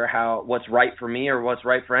 sure what's right for me or what's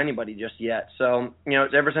right for anybody just yet. So,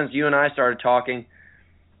 ever since you and I started talking,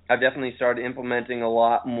 I've definitely started implementing a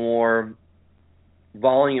lot more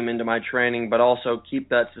volume into my training, but also keep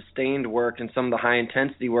that sustained work and some of the high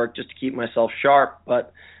intensity work just to keep myself sharp.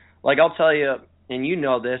 But like I'll tell you, and you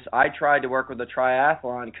know this, I tried to work with a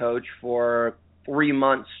triathlon coach for 3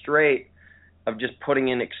 months straight of just putting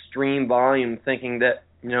in extreme volume, thinking that,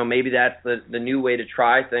 maybe that's the new way to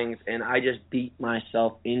try things, and I just beat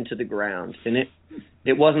myself into the ground. And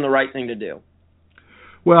it wasn't the right thing to do.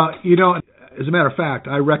 Well, as a matter of fact,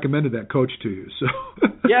 I recommended that coach to you. So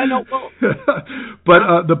yeah, no. Well,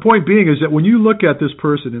 but the point being is that when you look at this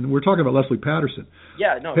person, and we're talking about Leslie Patterson.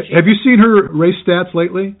 Yeah, no. Have you seen her race stats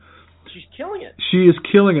lately? She's killing it. She is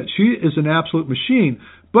killing it. She is an absolute machine.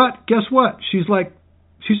 But guess what? She's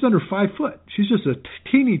under 5 foot. She's just a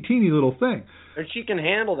teeny little thing. And she can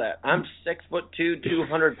handle that. I'm 6'2",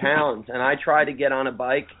 200 pounds, and I try to get on a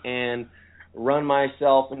bike and run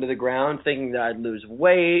myself into the ground thinking that I'd lose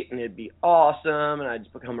weight and it'd be awesome and I'd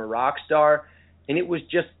just become a rock star. And it was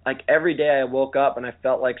just like every day I woke up and I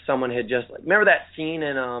felt like someone had just remember that scene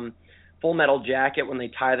in Full Metal Jacket when they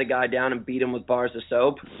tie the guy down and beat him with bars of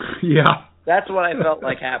soap? Yeah. That's what I felt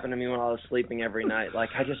like happened to me when I was sleeping every night. Like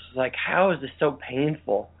I just how is this so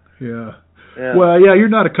painful? Yeah. Well, yeah, you're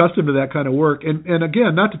not accustomed to that kind of work. And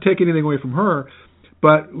again, not to take anything away from her,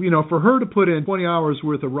 but, for her to put in 20 hours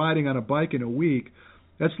worth of riding on a bike in a week,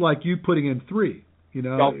 that's like you putting in 3,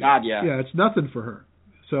 Oh, God, yeah. Yeah, it's nothing for her.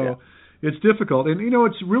 So it's difficult. And,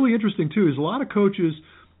 it's really interesting, too, is a lot of coaches,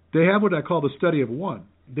 they have what I call the study of one.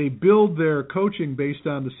 They build their coaching based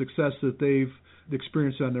on the success that they've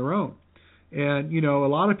experienced on their own. And, a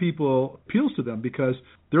lot of people appeals to them because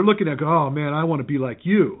they're looking at, oh, man, I want to be like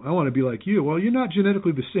you. I want to be like you. Well, you're not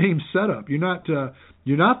genetically the same setup. You're not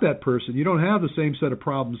that person. You don't have the same set of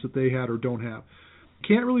problems that they had or don't have.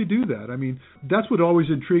 Can't really do that. I mean, that's what always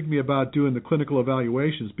intrigued me about doing the clinical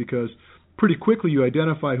evaluations because pretty quickly you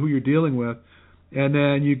identify who you're dealing with and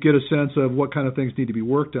then you get a sense of what kind of things need to be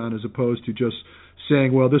worked on as opposed to just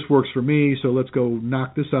saying, well, this works for me, so let's go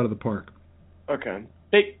knock this out of the park. Okay.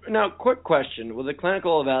 Hey, now, quick question. With the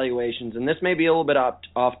clinical evaluations, and this may be a little bit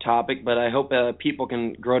off topic, but I hope people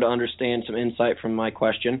can grow to understand some insight from my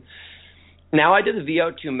question. Now, I did the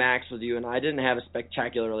VO2 max with you, and I didn't have a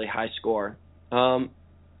spectacularly high score.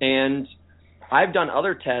 And I've done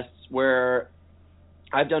other tests where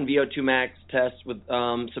I've done VO2 max tests with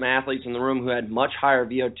some athletes in the room who had much higher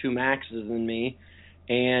VO2 maxes than me,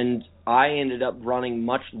 and I ended up running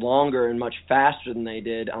much longer and much faster than they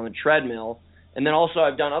did on the treadmill. And then also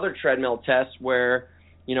I've done other treadmill tests where,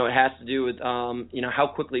 it has to do with, how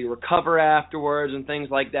quickly you recover afterwards and things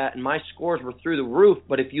like that. And my scores were through the roof.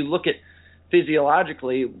 But if you look at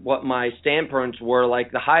physiologically what my standpoints were,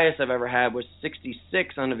 like the highest I've ever had was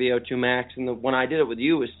 66 on the VO2 max. And when I did it with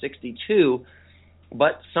you was 62.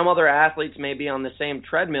 But some other athletes may be on the same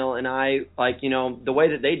treadmill. And the way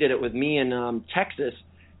that they did it with me in Texas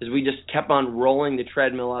is we just kept on rolling the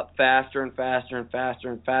treadmill up faster and faster and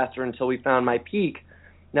faster and faster until we found my peak.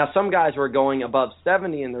 Now, some guys were going above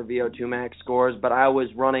 70 in their VO2 max scores, but I was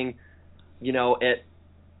running, at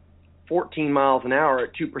 14 miles an hour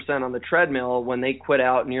at 2% on the treadmill when they quit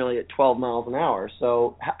out nearly at 12 miles an hour.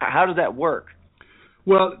 So how does that work?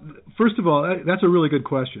 Well, first of all, that's a really good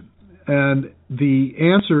question. And the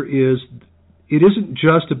answer is it isn't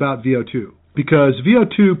just about VO2. Because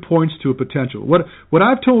VO2 points to a potential. What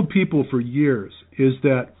I've told people for years is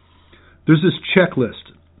that there's this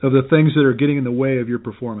checklist of the things that are getting in the way of your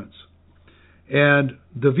performance. And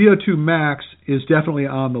the VO2 max is definitely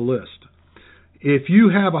on the list. If you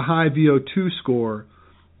have a high VO2 score,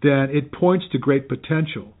 then it points to great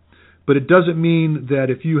potential. But it doesn't mean that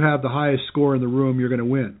if you have the highest score in the room, you're going to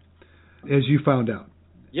win, as you found out.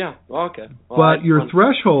 Yeah, okay. Well, but your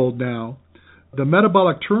threshold now, the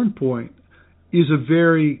metabolic turn point, is a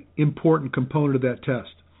very important component of that test.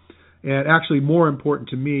 And actually more important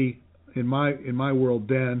to me in my world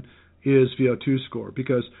then is VO2 score,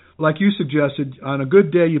 because like you suggested, on a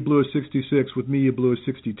good day you blew a 66. With me, you blew a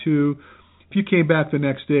 62. If you came back the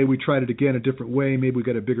next day, we tried it again a different way. Maybe we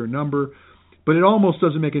got a bigger number. But it almost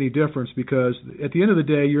doesn't make any difference, because at the end of the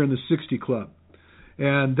day, you're in the 60 club.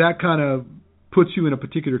 And that kind of puts you in a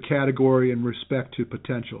particular category in respect to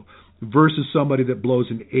potential versus somebody that blows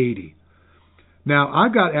an 80. Now,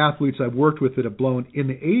 I've got athletes I've worked with that have blown in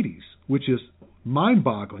the 80s, which is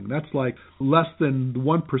mind-boggling. That's like less than the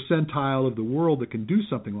 1 percentile of the world that can do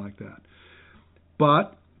something like that.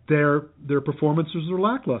 But their performances are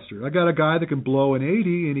lackluster. I got a guy that can blow an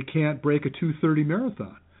 80 and he can't break a 2:30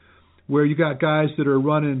 marathon, where you got guys that are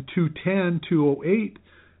running 2:10, 2:08,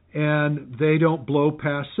 and they don't blow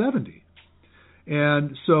past 70.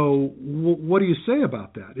 And so what do you say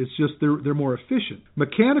about that? It's just they're more efficient.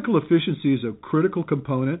 Mechanical efficiency is a critical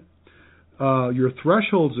component. Your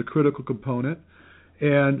threshold is a critical component.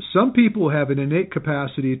 And some people have an innate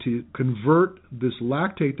capacity to convert this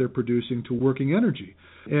lactate they're producing to working energy.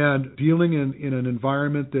 And dealing in an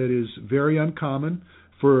environment that is very uncommon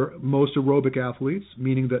for most aerobic athletes,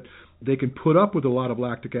 meaning that they can put up with a lot of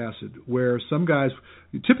lactic acid, where some guys,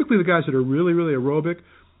 typically the guys that are really, really aerobic,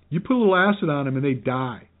 you put a little acid on them and they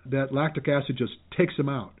die. That lactic acid just takes them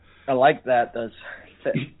out. I like that.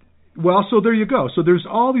 Well, so there you go. So there's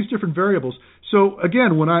all these different variables. So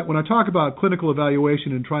again, when I talk about clinical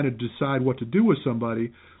evaluation and trying to decide what to do with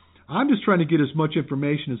somebody, I'm just trying to get as much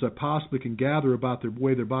information as I possibly can gather about the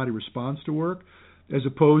way their body responds to work, as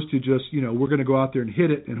opposed to just, we're going to go out there and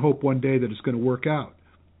hit it and hope one day that it's going to work out.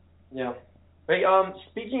 Yeah. Hey,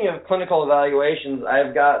 speaking of clinical evaluations,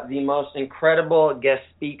 I've got the most incredible guest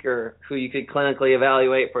speaker who you could clinically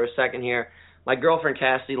evaluate for a second here. My girlfriend,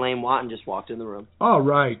 Cassidy Watton, just walked in the room. All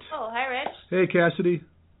right. Oh, hi, Rich. Hey, Cassidy.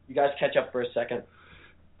 You guys catch up for a second.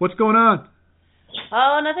 What's going on?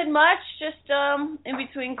 Oh, nothing much. Just in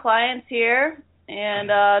between clients here, and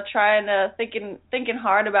thinking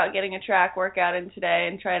hard about getting a track workout in today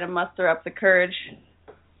and trying to muster up the courage.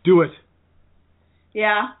 Do it.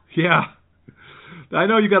 Yeah. Yeah. I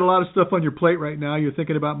know you got a lot of stuff on your plate right now. You're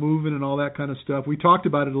thinking about moving and all that kind of stuff. We talked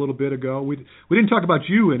about it a little bit ago. We didn't talk about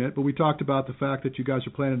you in it, but we talked about the fact that you guys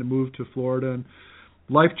are planning to move to Florida and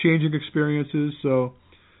life-changing experiences. So.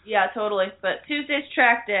 Yeah, totally. But Tuesday's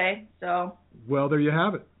track day, so. Well, there you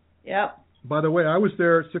have it. Yep. By the way, I was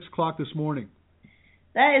there at 6 o'clock this morning.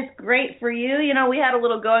 That is great for you. We had a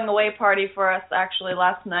little going away party for us actually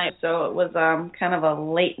last night, so it was kind of a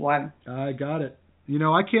late one. I got it.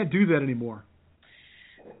 I can't do that anymore.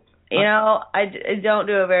 I don't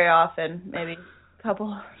do it very often, maybe a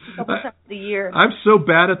couple times a year. I'm so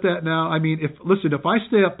bad at that now. I mean, if I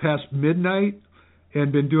stay up past midnight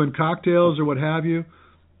and been doing cocktails or what have you,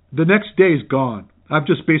 the next day is gone. I've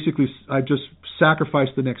just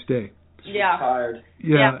sacrificed the next day. Yeah. Tired.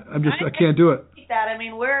 Yeah. I can't do it. That. I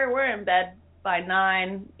mean, we're in bed by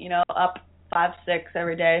 9, up 5, 6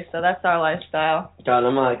 every day, so that's our lifestyle. God,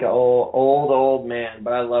 I'm like an old man,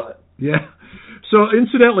 but I love it. Yeah. So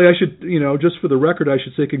incidentally, I should, just for the record, I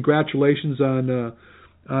should say congratulations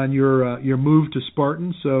on your move to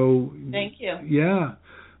Spartan. So. Thank you. Yeah.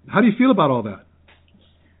 How do you feel about all that?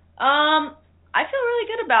 I feel really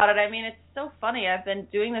good about it. I mean, it's so funny. I've been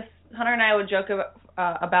doing this. Hunter and I would joke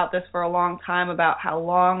about this for a long time, about how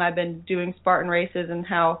long I've been doing Spartan races and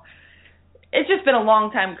how it's just been a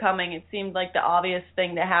long time coming. It seemed like the obvious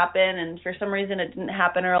thing to happen, and for some reason it didn't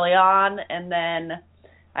happen early on. And then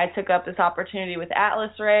I took up this opportunity with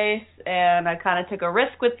Atlas Race, and I kind of took a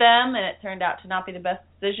risk with them, and it turned out to not be the best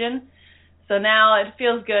decision. So now it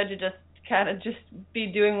feels good to just kind of just be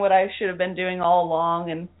doing what I should have been doing all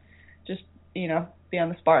along, and just, be on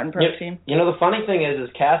the Spartan Pro team. The funny thing is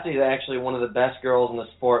Cassidy's actually one of the best girls in the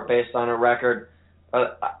sport based on her record.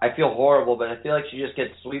 I feel horrible, but I feel like she just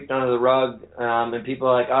gets swept under the rug, and people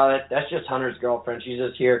are like, oh, that's just Hunter's girlfriend. She's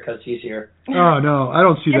just here because he's here. Oh, no, I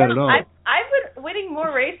don't see that at all. I've been winning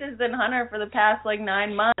more races than Hunter for the past,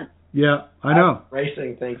 9 months. Yeah, I know.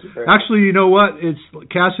 Racing, thank you very much. Actually, you know what?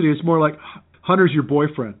 Cassidy, it's more like Hunter's your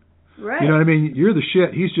boyfriend. Right. You know what I mean? You're the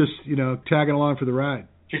shit. He's just, tagging along for the ride.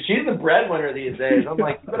 She's the breadwinner these days. I'm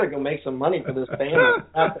like, you better go make some money for this family.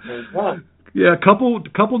 Yeah,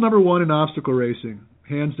 couple number one in obstacle racing,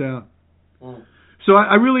 hands down. Mm. So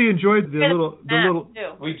I really enjoyed the little.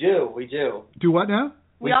 We do. Do what now?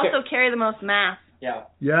 We also carry the most mass. Yeah.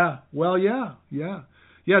 Yeah. Well, yeah.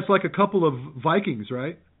 It's like a couple of Vikings,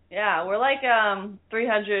 right? Yeah, we're like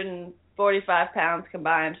 345 pounds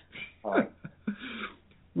combined.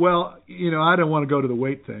 Well, I don't want to go to the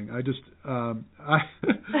weight thing.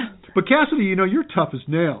 But Cassidy, you're tough as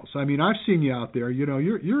nails. I mean, I've seen you out there.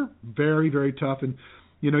 You're very, very tough, and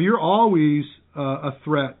you're always a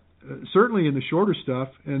threat. Certainly in the shorter stuff,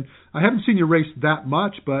 and I haven't seen you race that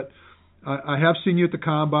much, but I have seen you at the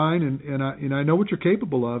combine, and I know what you're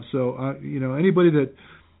capable of. So anybody that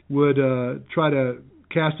would try to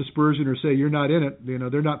cast aspersion or say you're not in it,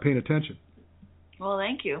 they're not paying attention. Well,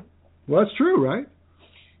 thank you. Well, that's true, right?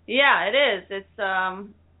 Yeah, it is.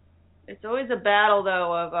 It's always a battle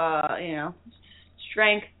though of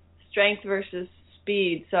strength versus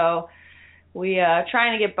speed. So we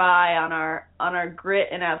trying to get by on our grit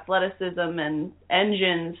and athleticism and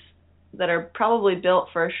engines that are probably built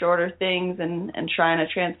for shorter things and trying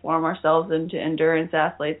to transform ourselves into endurance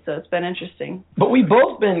athletes. So it's been interesting. But we've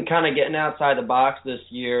both been kind of getting outside the box this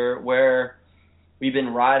year where we've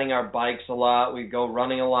been riding our bikes a lot. We go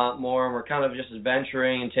running a lot more, and we're kind of just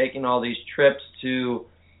adventuring and taking all these trips to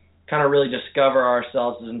kind of really discover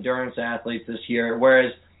ourselves as endurance athletes this year.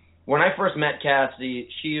 Whereas when I first met Cassidy,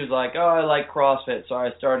 she was like, oh, I like CrossFit. So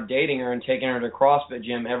I started dating her and taking her to CrossFit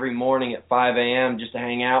gym every morning at 5 a.m. just to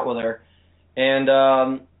hang out with her. And,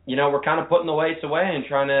 we're kind of putting the weights away and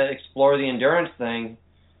trying to explore the endurance thing.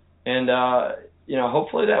 And,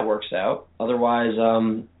 hopefully that works out. Otherwise,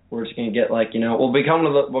 we're just going to get we'll become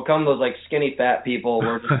those like skinny fat people.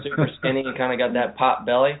 We're just super skinny and kind of got that pot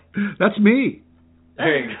belly. That's me.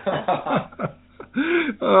 There you go.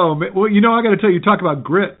 Oh, man. Well, I got to tell you, talk about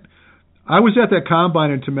grit. I was at that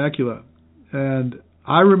combine in Temecula, and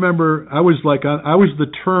I remember I was the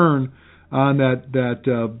turn on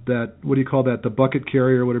that what do you call that, the bucket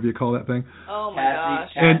carrier, whatever you call that thing. Oh my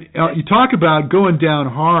gosh! And you talk about going down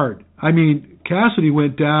hard. I mean, Cassidy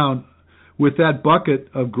went down with that bucket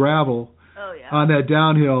of gravel on that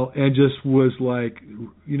downhill and just was like,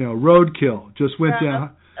 roadkill. Just went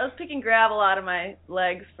down. I was picking gravel out of my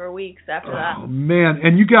legs for weeks after that. Oh man!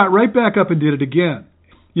 And you got right back up and did it again.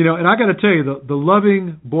 And I got to tell you, the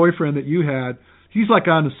loving boyfriend that you had, he's like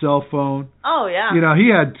on the cell phone. Oh, yeah. He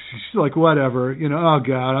had, like, whatever. Oh,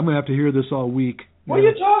 God, I'm going to have to hear this all week. What are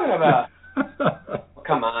you talking about?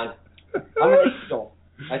 Come on. I'm an angel.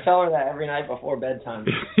 I tell her that every night before bedtime.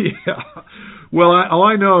 Yeah. Well, all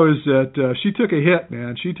I know is that she took a hit,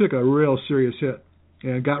 man. She took a real serious hit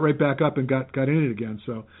and got right back up and got in it again.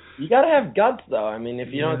 So you got to have guts, though. I mean, if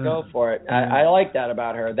you don't go for it. I like that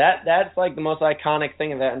about her. That's like the most iconic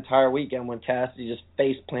thing of that entire weekend when Cassidy just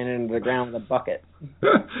face planted into the ground with a bucket.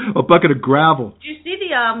 A bucket of gravel. Did you see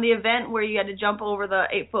the event where you had to jump over the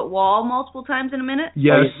 8-foot wall multiple times in a minute?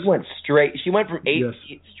 Yes. Oh, she went straight. She went from 8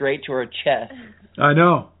 feet straight to her chest. I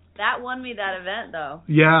know. That won me that event, though.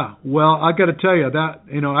 Yeah. Well, I got to tell you that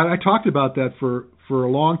I talked about that for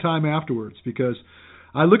a long time afterwards because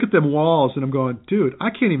I look at them walls and I'm going, dude, I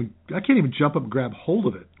can't even jump up and grab hold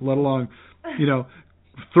of it, let alone,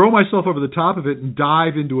 throw myself over the top of it and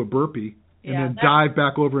dive into a burpee and then dive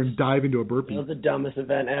back over and dive into a burpee. It was the dumbest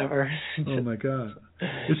event ever. Oh my God.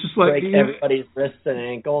 It's just like break everybody's wrists and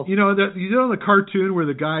ankles. In the cartoon where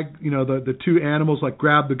the guy, the two animals like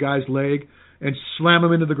grab the guy's leg and slam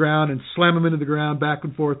him into the ground and slam him into the ground back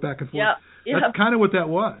and forth. Yep. That's kind of what that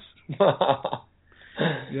was.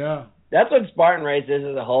 Yeah. That's what Spartan Race is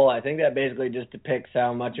as a whole. I think that basically just depicts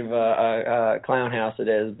how much of a clown house it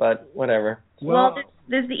is, but whatever. Well,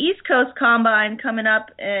 there's the East Coast Combine coming up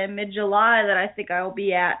in mid-July that I think I will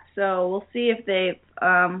be at, so we'll see if they,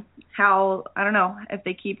 if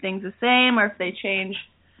they keep things the same or if they change.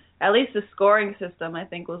 At least the scoring system, I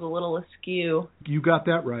think, was a little askew. You got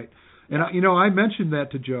that right. And, I mentioned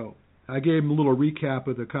that to Joe. I gave him a little recap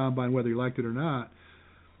of the Combine, whether he liked it or not.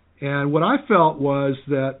 And what I felt was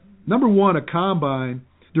that, number one, a Combine,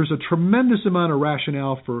 there's a tremendous amount of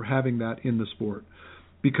rationale for having that in the sport.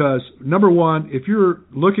 Because, number one, if you're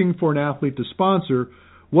looking for an athlete to sponsor,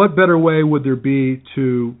 what better way would there be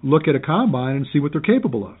to look at a Combine and see what they're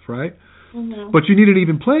capable of, right? Mm-hmm. But you need an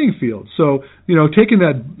even playing field. So, taking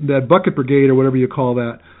that bucket brigade or whatever you call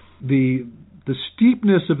that, the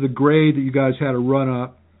steepness of the grade that you guys had to run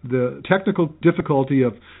up, the technical difficulty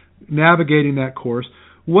of navigating that course,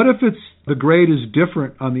 what if the grade is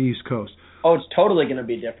different on the East Coast? Oh, it's totally going to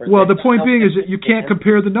be different. Well, the point being is that you can't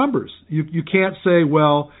compare the numbers. You can't say,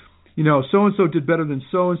 well, so-and-so did better than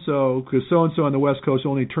so-and-so because so-and-so on the West Coast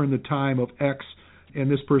only turned the time of X and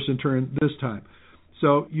this person turned this time.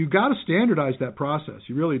 So you got to standardize that process.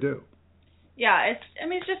 You really do. Yeah,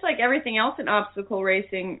 it's just like everything else in obstacle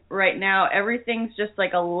racing right now. Everything's just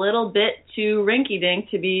like a little bit too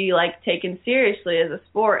rinky-dink to be like taken seriously as a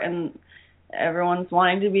sport, and everyone's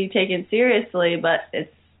wanting to be taken seriously, but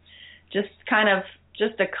it's just kind of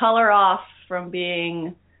just a color off from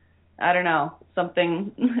being, I don't know,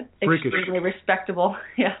 something freakish, extremely respectable.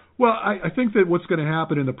 Yeah. Well, I think that what's going to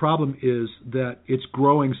happen, and the problem is that it's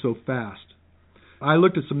growing so fast. I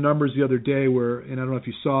looked at some numbers the other day and I don't know if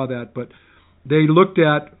you saw that, but they looked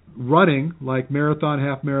at running, like marathon,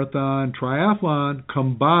 half marathon, triathlon,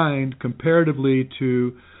 combined comparatively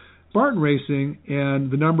to Spartan racing,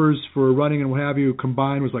 and the numbers for running and what have you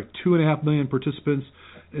combined was like 2.5 million participants.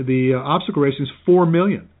 The obstacle racing is 4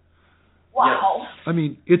 million. Wow. I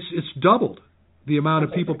mean, it's doubled the amount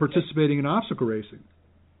of people participating in obstacle racing.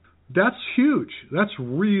 That's huge. That's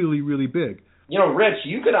really, really big. You know, Rich,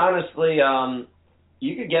 you could honestly,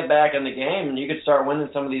 you could get back in the game and you could start winning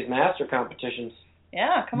some of these master competitions.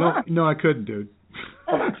 Yeah, come on. No, I couldn't, dude.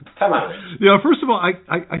 Come on. You know, first of all,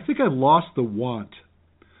 I think I lost the want.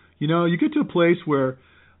 You know, you get to a place where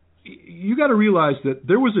you got to realize that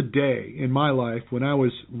there was a day in my life when I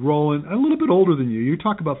was rolling a little bit older than you. You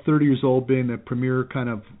talk about 30 years old being the premier kind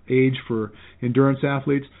of age for endurance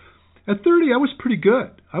athletes. At 30, I was pretty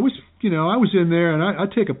good. I was in there, and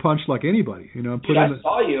I'd take a punch like anybody. You know, Dude, I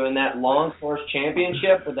saw you in that long course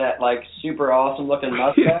championship with that like super awesome looking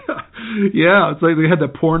mustache. Yeah, it's like they had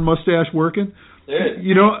that porn mustache working. Dude.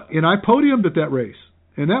 You know, and I podiumed at that race,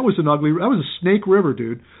 and that was that was a Snake River,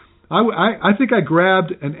 dude. I think I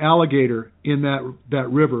grabbed an alligator in that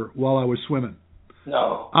river while I was swimming.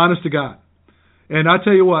 No. Honest to God. And I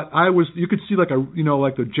tell you what, you could see like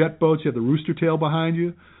the jet boats, you have the rooster tail behind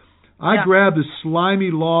you. I grabbed this slimy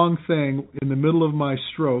long thing in the middle of my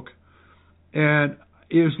stroke, and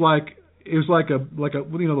it was like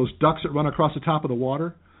those ducks that run across the top of the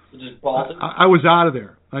water. Just bolted. I was out of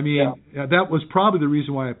there. I mean, that was probably the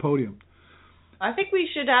reason why I podiumed. I think we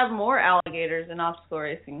should have more alligators in obstacle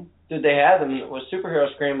racing. Dude, they had them. With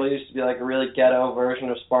Superhero Scramble used to be like a really ghetto version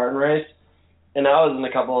of Spartan Race, and I was in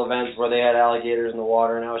a couple of events where they had alligators in the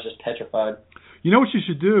water, and I was just petrified. You know what you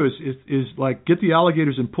should do is like get the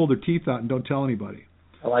alligators and pull their teeth out and don't tell anybody.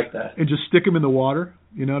 I like that. And just stick them in the water.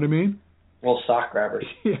 You know what I mean? Well, sock grabbers.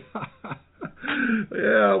 Yeah.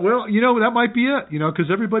 Yeah. Well, that might be it. Because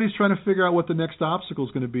everybody's trying to figure out what the next obstacle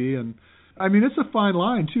is going to be, and I mean it's a fine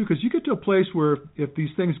line too. Because you get to a place where if these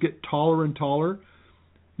things get taller and taller,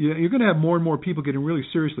 you're going to have more and more people getting really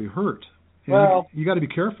seriously hurt. And well, you got to be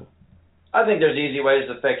careful. I think there's easy ways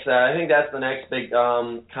to fix that. I think that's the next big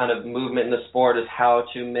kind of movement in the sport is how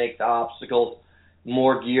to make the obstacles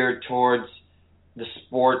more geared towards the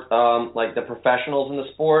sport, like the professionals in the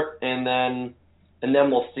sport, and then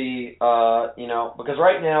we'll see, because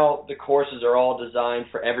right now the courses are all designed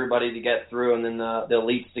for everybody to get through, and then the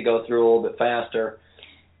elites to go through a little bit faster.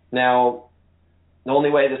 Now, the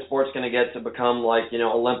only way the sport's going to get to become like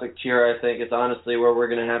Olympic tier, I think, is honestly where we're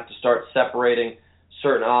going to have to start separating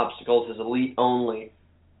certain obstacles as elite only.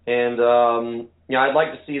 And, I'd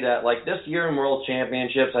like to see that. Like this year in World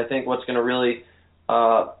Championships, I think what's going to really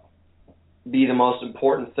be the most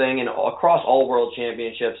important thing across all World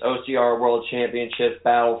Championships, OCR World Championships,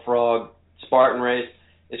 Battle Frog, Spartan Race,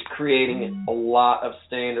 is creating a lot of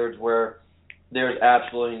standards where there's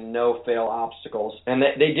absolutely no fail obstacles. And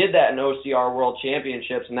they did that in OCR World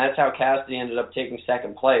Championships, and that's how Cassidy ended up taking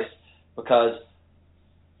second place, because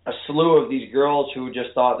a slew of these girls who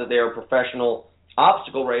just thought that they were professional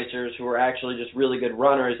obstacle racers who were actually just really good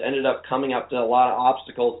runners ended up coming up to a lot of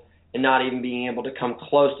obstacles and not even being able to come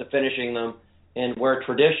close to finishing them. And where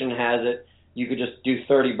tradition has it, you could just do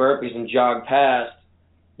 30 burpees and jog past.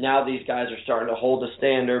 Now these guys are starting to hold a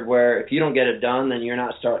standard where if you don't get it done, then you're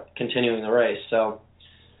not continuing the race. So,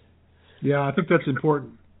 yeah, I think that's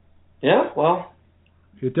important. Yeah, well,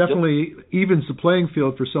 it definitely evens the playing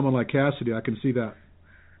field for someone like Cassidy. I can see that.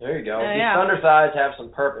 There you go. These undersized have some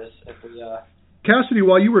purpose. Cassidy,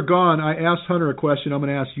 while you were gone, I asked Hunter a question. I'm going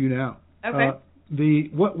to ask you now. Okay.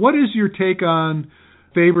 What is your take on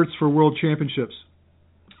favorites for World Championships?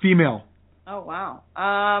 Female. Oh, wow.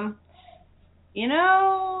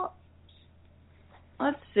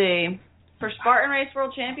 Let's see. For Spartan Race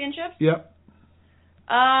World Championships? Yep.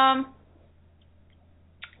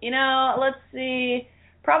 Let's see.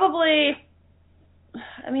 Probably,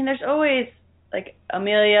 there's always, like,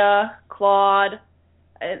 Amelia, Claude,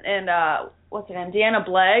 and what's her name? Deanna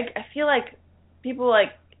Blegg. I feel like people like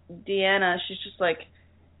Deanna, she's just, like,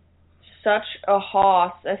 such a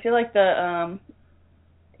hoss. I feel like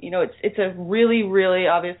it's a really, really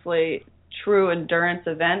obviously true endurance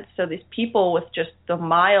event. So these people with just the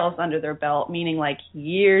miles under their belt, meaning like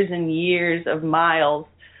years and years of miles,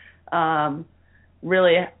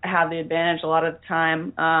 really have the advantage a lot of the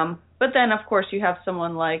time. But then, of course, you have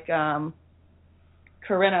someone like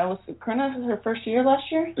Corinna. Was her first year last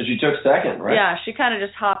year? But she took second, right? Yeah, she kind of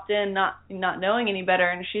just hopped in, not knowing any better,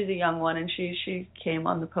 and she's a young one, and she came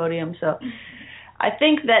on the podium. So I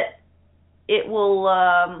think that it will.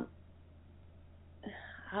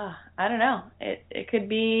 I don't know. It could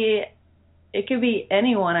be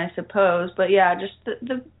anyone, I suppose. But yeah, just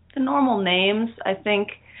the normal names. I think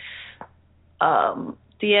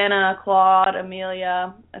Deanna, Claude,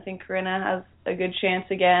 Amelia. I think Corinna has a good chance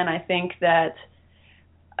again. I think that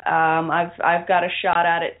I've got a shot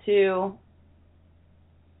at it too.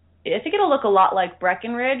 I think it'll look a lot like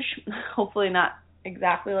Breckenridge. Hopefully not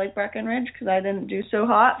exactly like Breckenridge because I didn't do so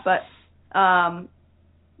hot, but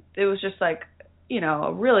it was just like,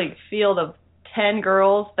 a really field of 10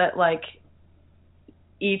 girls that like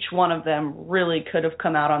each one of them really could have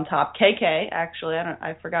come out on top. KK, actually,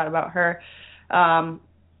 I forgot about her.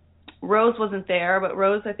 Rose wasn't there, but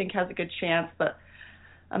Rose I think has a good chance, but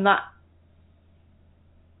I'm not.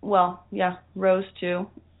 Well, yeah, Rose too.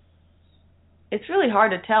 It's really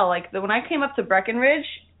hard to tell. Like when I came up to Breckenridge,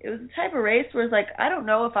 it was the type of race where it's like I don't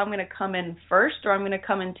know if I'm going to come in first or I'm going to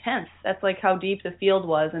come in 10th. That's like how deep the field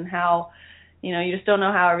was and how, you just don't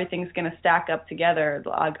know how everything's going to stack up together,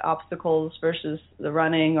 like obstacles versus the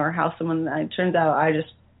running or how someone. It turns out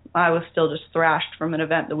I was still just thrashed from an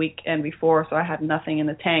event the weekend before, so I had nothing in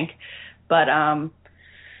the tank. But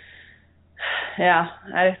yeah,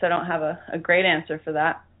 I guess I don't have a great answer for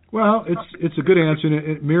that. Well, it's a good answer, and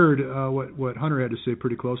it mirrored what Hunter had to say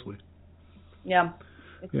pretty closely. Yeah.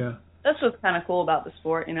 Yeah. That's what's kind of cool about the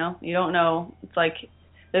sport, You don't know. It's like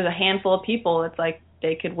there's a handful of people. It's like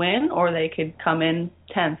they could win or they could come in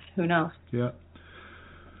 10th. Who knows? Yeah.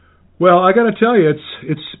 Well, I got to tell you,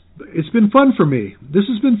 it's been fun for me. This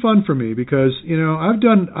has been fun for me because I've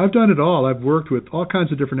done it all. I've worked with all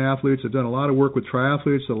kinds of different athletes. I've done a lot of work with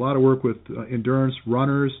triathletes, a lot of work with endurance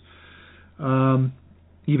runners,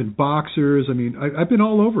 even boxers. I mean, I've been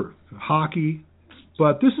all over hockey,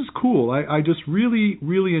 but this is cool. I just really,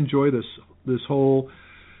 really enjoy this whole.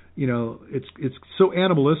 It's so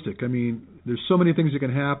animalistic. I mean, there's so many things that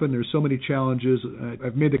can happen. There's so many challenges.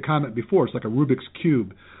 I've made the comment before. It's like a Rubik's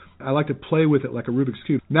Cube. I like to play with it like a Rubik's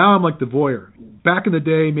Cube. Now I'm like the voyeur. Back in the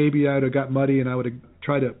day, maybe I would have got muddy and I would have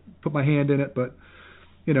tried to put my hand in it, but,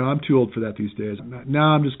 I'm too old for that these days.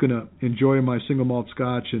 Now I'm just going to enjoy my single malt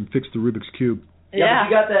scotch and fix the Rubik's Cube. Yeah, but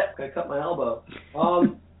you got that. I cut my elbow.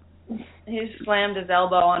 He slammed his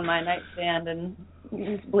elbow on my nightstand and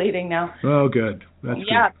he's bleeding now. Oh, good. That's good.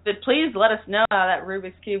 But please let us know how that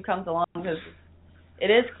Rubik's Cube comes along because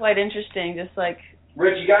it is quite interesting, just like...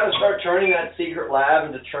 Rich, you got to start turning that secret lab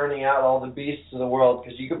into churning out all the beasts of the world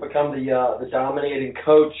because you could become the dominating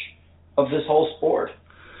coach of this whole sport.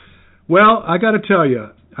 Well, I got to tell you,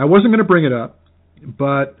 I wasn't going to bring it up,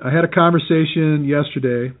 but I had a conversation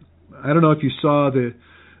yesterday. I don't know if you saw the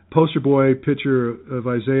poster boy picture of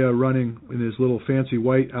Isaiah running in his little fancy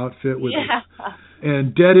white outfit with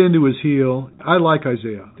and dead into his heel. I like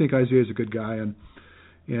Isaiah. I think Isaiah's a good guy, and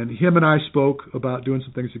him and I spoke about doing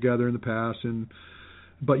some things together in the past,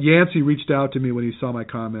 but Yancey reached out to me when he saw my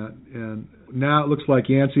comment, and now it looks like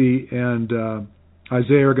Yancey and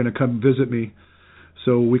Isaiah are going to come visit me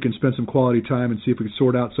so we can spend some quality time and see if we can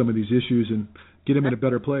sort out some of these issues and get him in a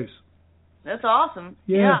better place. That's awesome.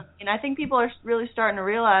 Yeah. And I think people are really starting to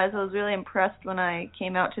realize, I was really impressed when I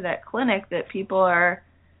came out to that clinic, that people are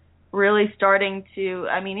really starting to,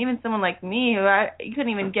 I mean, even someone like me, you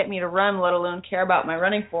couldn't even get me to run, let alone care about my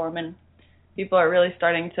running form, and people are really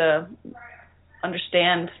starting to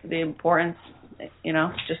understand the importance,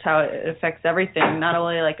 just how it affects everything, not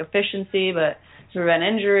only like efficiency, but to prevent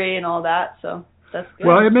injury and all that, so that's good.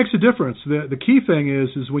 Well, it makes a difference. The key thing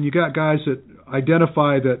is when you got guys that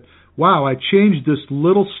identify that, wow, I changed this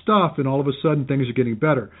little stuff and all of a sudden things are getting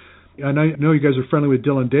better. And I know you guys are friendly with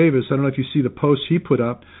Dylan Davis. I don't know if you see the posts he put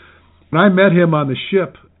up. When I met him on the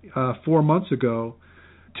ship 4 months ago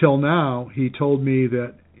till now, he told me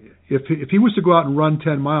that if he was to go out and run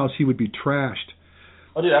 10 miles, he would be trashed.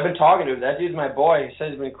 Oh, dude, I've been talking to him. That dude's my boy. He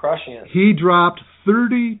says he's been crushing it. He dropped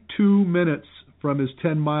 32 minutes from his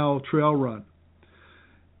 10-mile trail run.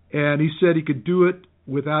 And he said he could do it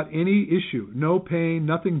without any issue, no pain,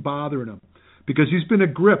 nothing bothering him. Because he's been a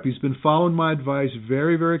grip. He's been following my advice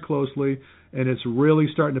very, very closely, and it's really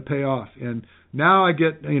starting to pay off. And now I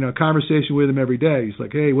get a conversation with him every day. He's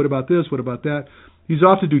like, hey, what about this? What about that? He's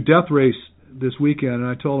off to do death race this weekend, and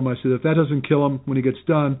I told him, I said, if that doesn't kill him when he gets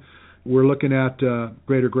done, we're looking at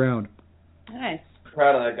greater ground. Nice.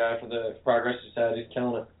 proud of that guy for the progress he's had. He's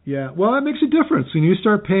killing it. Yeah, well, it makes a difference. When you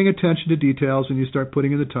start paying attention to details and you start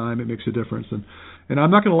putting in the time, it makes a difference. And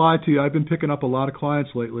I'm not going to lie to you, I've been picking up a lot of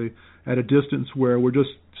clients lately at a distance where we're just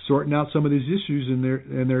sorting out some of these issues,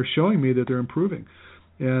 and they're showing me that they're improving.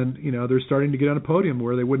 And, you know, they're starting to get on a podium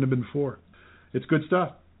where they wouldn't have been before. It's good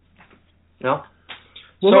stuff. No?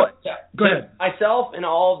 Well, go ahead. Myself and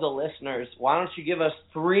all of the listeners, why don't you give us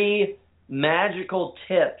 3 magical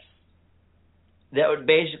tips that would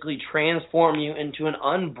basically transform you into an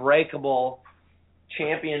unbreakable,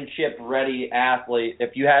 championship-ready athlete?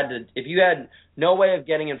 If you had no way of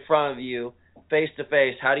getting in front of you face to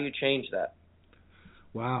face, how do you change that?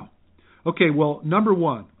 Wow. Okay, well, number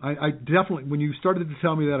one, I definitely, when you started to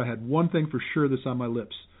tell me that, I had one thing for sure that's on my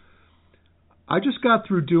lips. I just got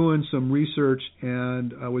through doing some research,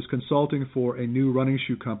 and I was consulting for a new running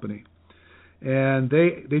shoe company. And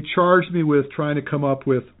they charged me with trying to come up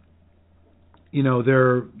with, you know,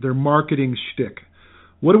 their marketing shtick.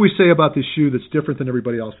 What do we say about this shoe that's different than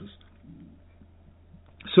everybody else's?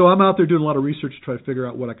 So I'm out there doing a lot of research to try to figure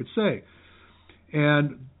out what I could say.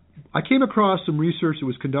 And I came across some research that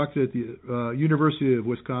was conducted at the University of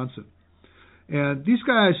Wisconsin. And these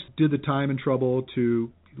guys did the time and trouble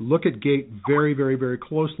to look at gait very, very, very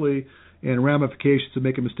closely and ramifications of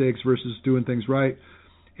making mistakes versus doing things right.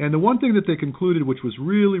 And the one thing that they concluded, which was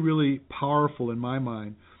really, really powerful in my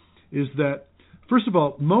mind, is that, first of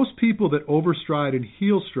all, most people that overstride and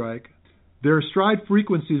heel strike, their stride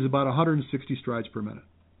frequency is about 160 strides per minute.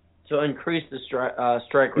 So increase the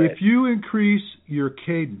strike rate. If you increase your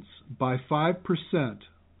cadence by 5%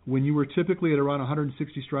 when you were typically at around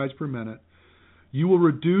 160 strides per minute, you will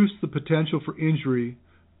reduce the potential for injury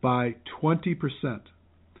by 20%.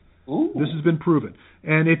 Ooh. This has been proven.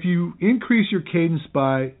 And if you increase your cadence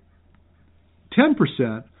by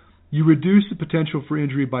 10%, you reduce the potential for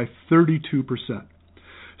injury by 32%.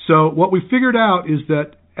 So what we figured out is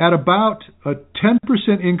that at about a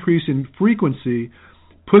 10% increase in frequency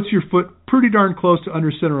puts your foot pretty darn close to under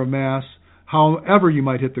center of mass, however you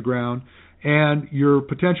might hit the ground, and your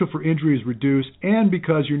potential for injury is reduced, and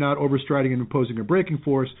because you're not overstriding and imposing a braking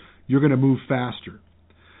force, you're going to move faster.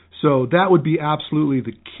 So that would be absolutely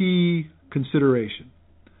the key consideration.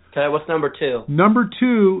 Okay, what's number 2? Number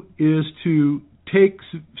 2 is to take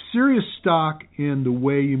serious stock in the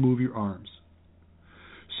way you move your arms.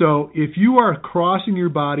 So if you are crossing your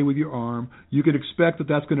body with your arm, you can expect that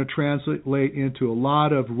that's going to translate into a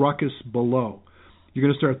lot of ruckus below. You're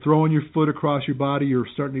going to start throwing your foot across your body. You're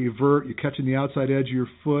starting to invert. You're catching the outside edge of your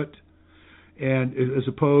foot, and as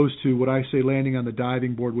opposed to what I say landing on the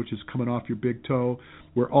diving board, which is coming off your big toe,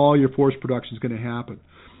 where all your force production is going to happen.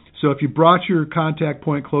 So if you brought your contact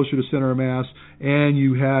point closer to center of mass and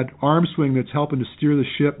you had arm swing that's helping to steer the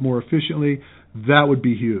ship more efficiently, that would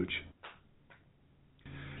be huge.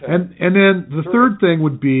 Okay. And then the third thing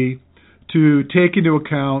would be to take into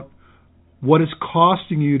account what it's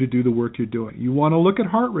costing you to do the work you're doing. You want to look at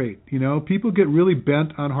heart rate. You know, people get really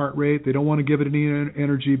bent on heart rate. They don't want to give it any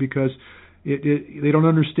energy because they don't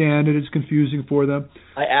understand it. It's confusing for them.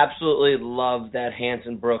 I absolutely love that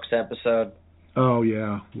Hanson Brooks episode. Oh,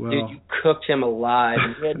 yeah. Well, dude, you cooked him alive.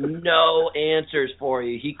 He had no answers for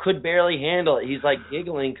you. He could barely handle it. He's like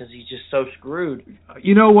giggling because he's just so screwed.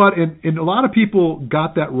 You know what? And a lot of people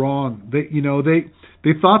got that wrong.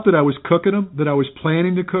 They thought that I was cooking him, that I was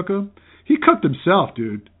planning to cook him. He cooked himself,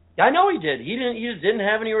 dude. I know he did. He just didn't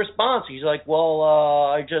have any response. He's like,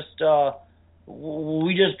 well,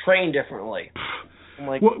 we just train differently. I'm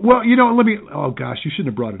like, well, you know, oh gosh, you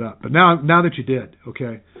shouldn't have brought it up. But now that you did,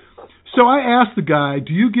 okay. So I asked the guy,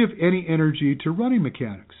 do you give any energy to running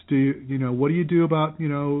mechanics? What do you do about,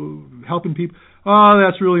 helping people? Oh,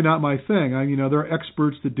 that's really not my thing. There are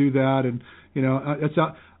experts that do that, and, that's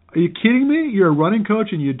not. Are you kidding me? You're a running coach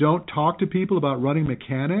and you don't talk to people about running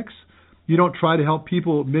mechanics? You don't try to help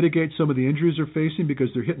people mitigate some of the injuries they're facing because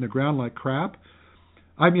they're hitting the ground like crap?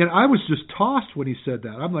 I was just tossed when he said that.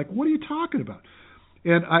 I'm like, what are you talking about?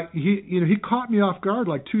 And he caught me off guard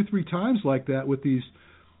like 2-3 times like that with these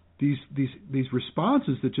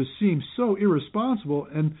responses that just seem so irresponsible.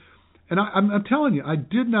 And I'm telling you, I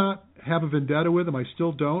did not have a vendetta with him. I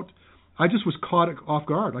still don't. I just was caught off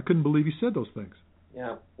guard. I couldn't believe he said those things.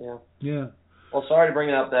 Yeah. Well, sorry to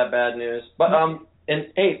bring up that bad news, but and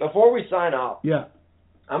hey, before we sign off,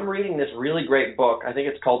 I'm reading this really great book. I think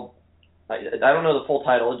it's called, I don't know the full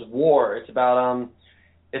title. It's War. It's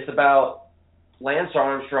about Lance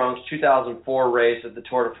Armstrong's 2004 race at the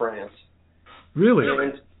Tour de France. Really?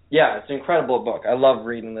 Yeah, it's an incredible book. I love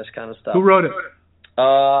reading this kind of stuff. Who wrote it?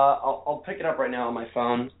 I'll pick it up right now on my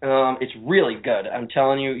phone. It's really good. I'm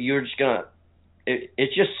telling you, you're just gonna.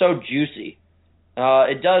 It's just so juicy.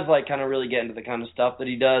 It does like kind of really get into the kind of stuff that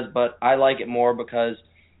he does, but I like it more because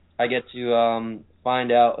I get to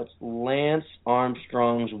find out it's Lance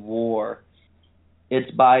Armstrong's War.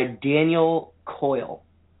 It's by Daniel Coyle.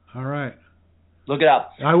 All right. Look it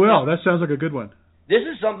up. I will. Now, that sounds like a good one. This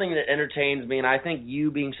is something that entertains me, and I think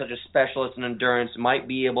you, being such a specialist in endurance, might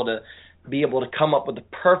be able to come up with the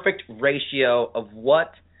perfect ratio of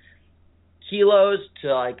what kilos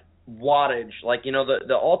to like wattage. Like, you know,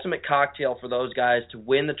 the ultimate cocktail for those guys to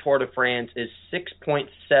win the Tour de France is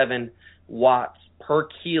 6.7 watts per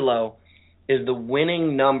kilo is the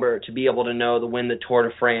winning number to be able to win the Tour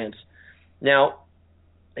de France. Now,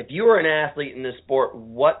 if you were an athlete in this sport,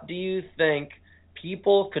 what do you think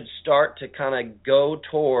people could start to kind of go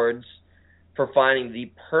towards for finding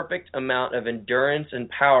the perfect amount of endurance and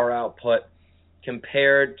power output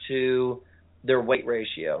compared to their weight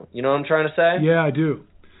ratio? You know what I'm trying to say? Yeah, I do.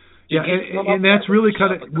 Yeah, and that's really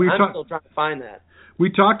kind of... I'm still trying to find that.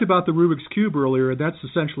 We talked about the Rubik's Cube earlier, and that's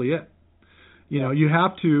essentially it. You know, you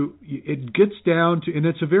have to... It gets down to... And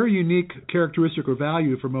it's a very unique characteristic or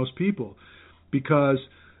value for most people because...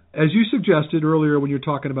 As you suggested earlier when you're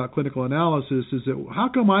talking about clinical analysis, is that how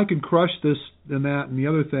come I can crush this and that and the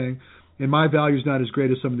other thing, and my value's not as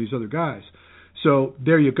great as some of these other guys? So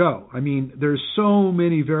there you go. I mean, there's so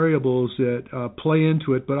many variables that play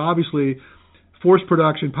into it, but obviously force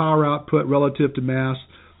production, power output relative to mass,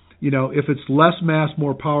 you know, if it's less mass,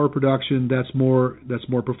 more power production, that's more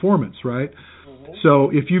performance, right? Mm-hmm. So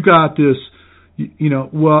if you got this... You know,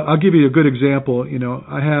 well, I'll give you a good example. You know,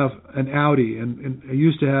 I have an Audi, and I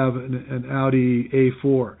used to have an Audi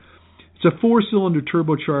A4. It's a 4-cylinder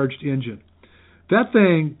turbocharged engine. That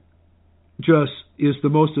thing just is the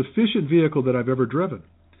most efficient vehicle that I've ever driven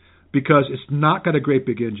because it's not got a great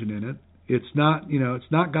big engine in it. It's not, you know, it's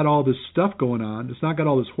not got all this stuff going on. It's not got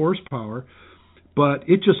all this horsepower, but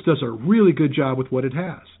it just does a really good job with what it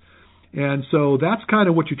has. And so that's kind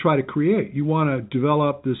of what you try to create. You want to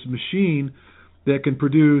develop this machine that can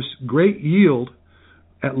produce great yield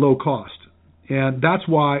at low cost. And that's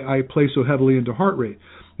why I play so heavily into heart rate.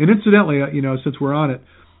 And incidentally, you know, since we're on it,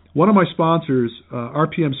 one of my sponsors,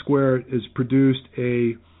 RPM Squared, has produced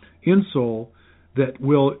a insole that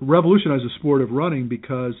will revolutionize the sport of running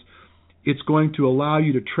because it's going to allow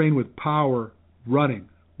you to train with power running,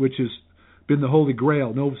 which has been the holy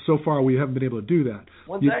grail. No, so far we haven't been able to do that.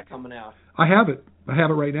 When's that coming out? I have it. I have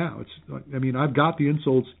it right now. I've got the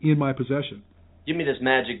insoles in my possession. Give me this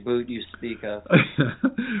magic boot you speak of.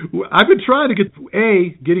 I've been trying to get, A,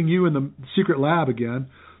 getting you in the secret lab again,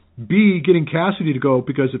 B, getting Cassidy to go,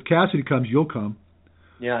 because if Cassidy comes, you'll come.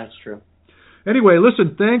 Yeah, that's true. Anyway,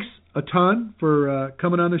 listen, thanks a ton for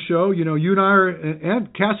coming on the show. You know, you and I are,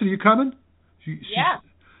 and Cassidy, you coming? Yeah.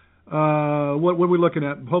 What are we looking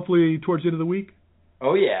at? Hopefully towards the end of the week?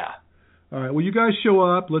 Oh, yeah. All right, well, you guys show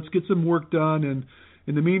up. Let's get some work done, and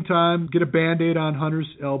in the meantime, get a Band-Aid on Hunter's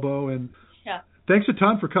elbow, and thanks a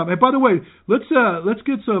ton for coming. And by the way, let's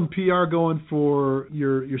get some PR going for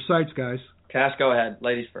your sites, guys. Cass, go ahead.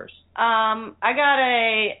 Ladies first. I got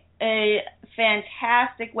a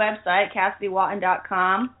fantastic website,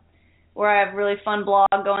 CassidyWatton.com, where I have a really fun blog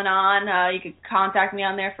going on. You could contact me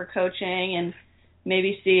on there for coaching and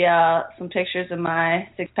maybe see some pictures of my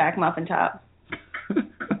 6-pack muffin top.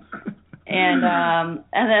 and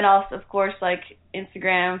then also, of course, like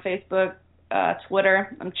Instagram, Facebook,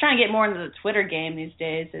 Twitter. I'm trying to get more into the Twitter game these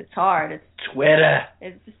days. It's hard. Twitter.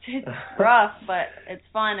 It's rough, but it's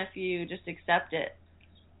fun if you just accept it.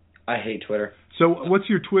 I hate Twitter. So what's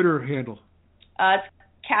your Twitter handle? It's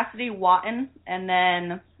Cassidy Watton, and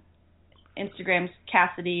then Instagram's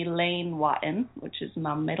Cassidy Lane Watton, which is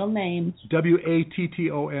my middle name.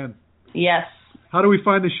 Watton. Yes. How do we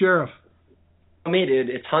find the sheriff? Me, dude.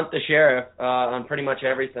 It's Hunt the Sheriff on pretty much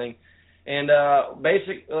everything. And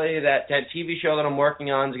basically, that TV show that I'm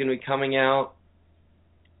working on is going to be coming out.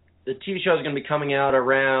 The TV show is going to be coming out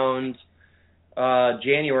around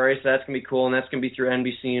January, so that's going to be cool. And that's going to be through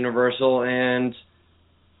NBC Universal. And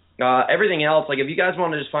everything else, like if you guys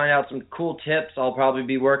want to just find out some cool tips, I'll probably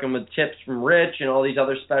be working with tips from Rich and all these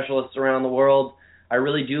other specialists around the world. I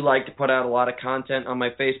really do like to put out a lot of content on my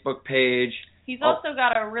Facebook page. He's also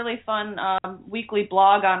got a really fun weekly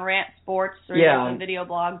blog on Rant Sports, or a video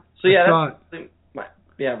blog. So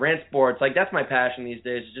Rant Sports, like that's my passion these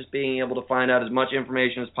days, is just being able to find out as much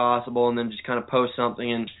information as possible and then just kind of post something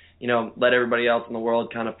and, you know, let everybody else in the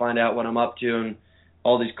world kind of find out what I'm up to and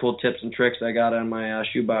all these cool tips and tricks I got on my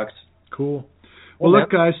shoebox. Cool. Well,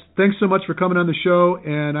 look, guys, thanks so much for coming on the show,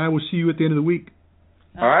 and I will see you at the end of the week.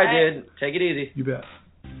 All right, dude. Take it easy. You bet.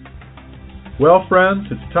 Well, friends,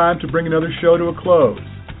 it's time to bring another show to a close.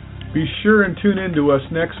 Be sure and tune in to us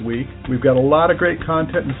next week. We've got a lot of great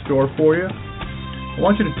content in store for you. I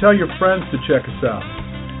want you to tell your friends to check us out.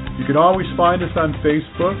 You can always find us on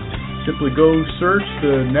Facebook. Simply go search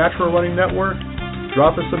the Natural Running Network,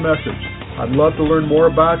 drop us a message. I'd love to learn more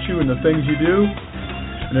about you and the things you do.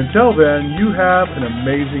 And until then, you have an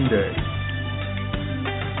amazing day.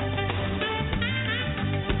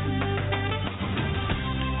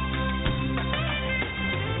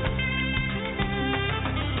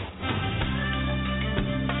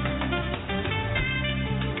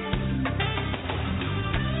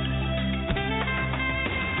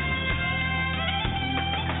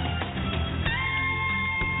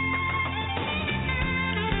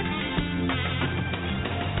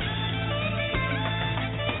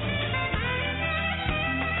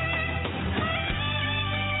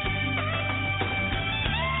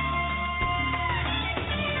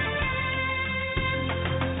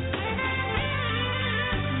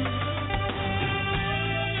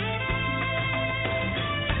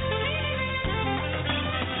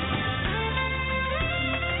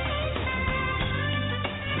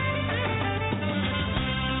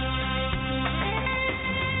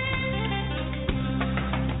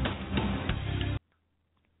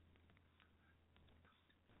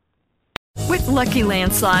 With Lucky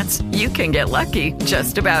Land Slots, you can get lucky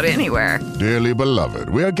just about anywhere. Dearly beloved,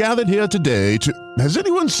 we are gathered here today to... Has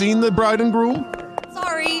anyone seen the bride and groom?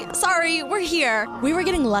 Sorry, we're here. We were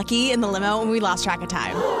getting lucky in the limo and we lost track of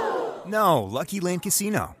time. No, Lucky Land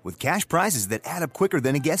Casino, with cash prizes that add up quicker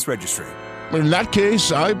than a guest registry. In that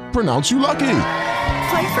case, I pronounce you lucky.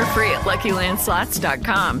 Play for free at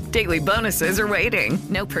LuckyLandSlots.com. Daily bonuses are waiting.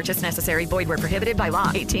 No purchase necessary. Void where prohibited by law.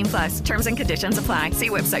 18+. Terms and conditions apply. See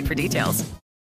website for details.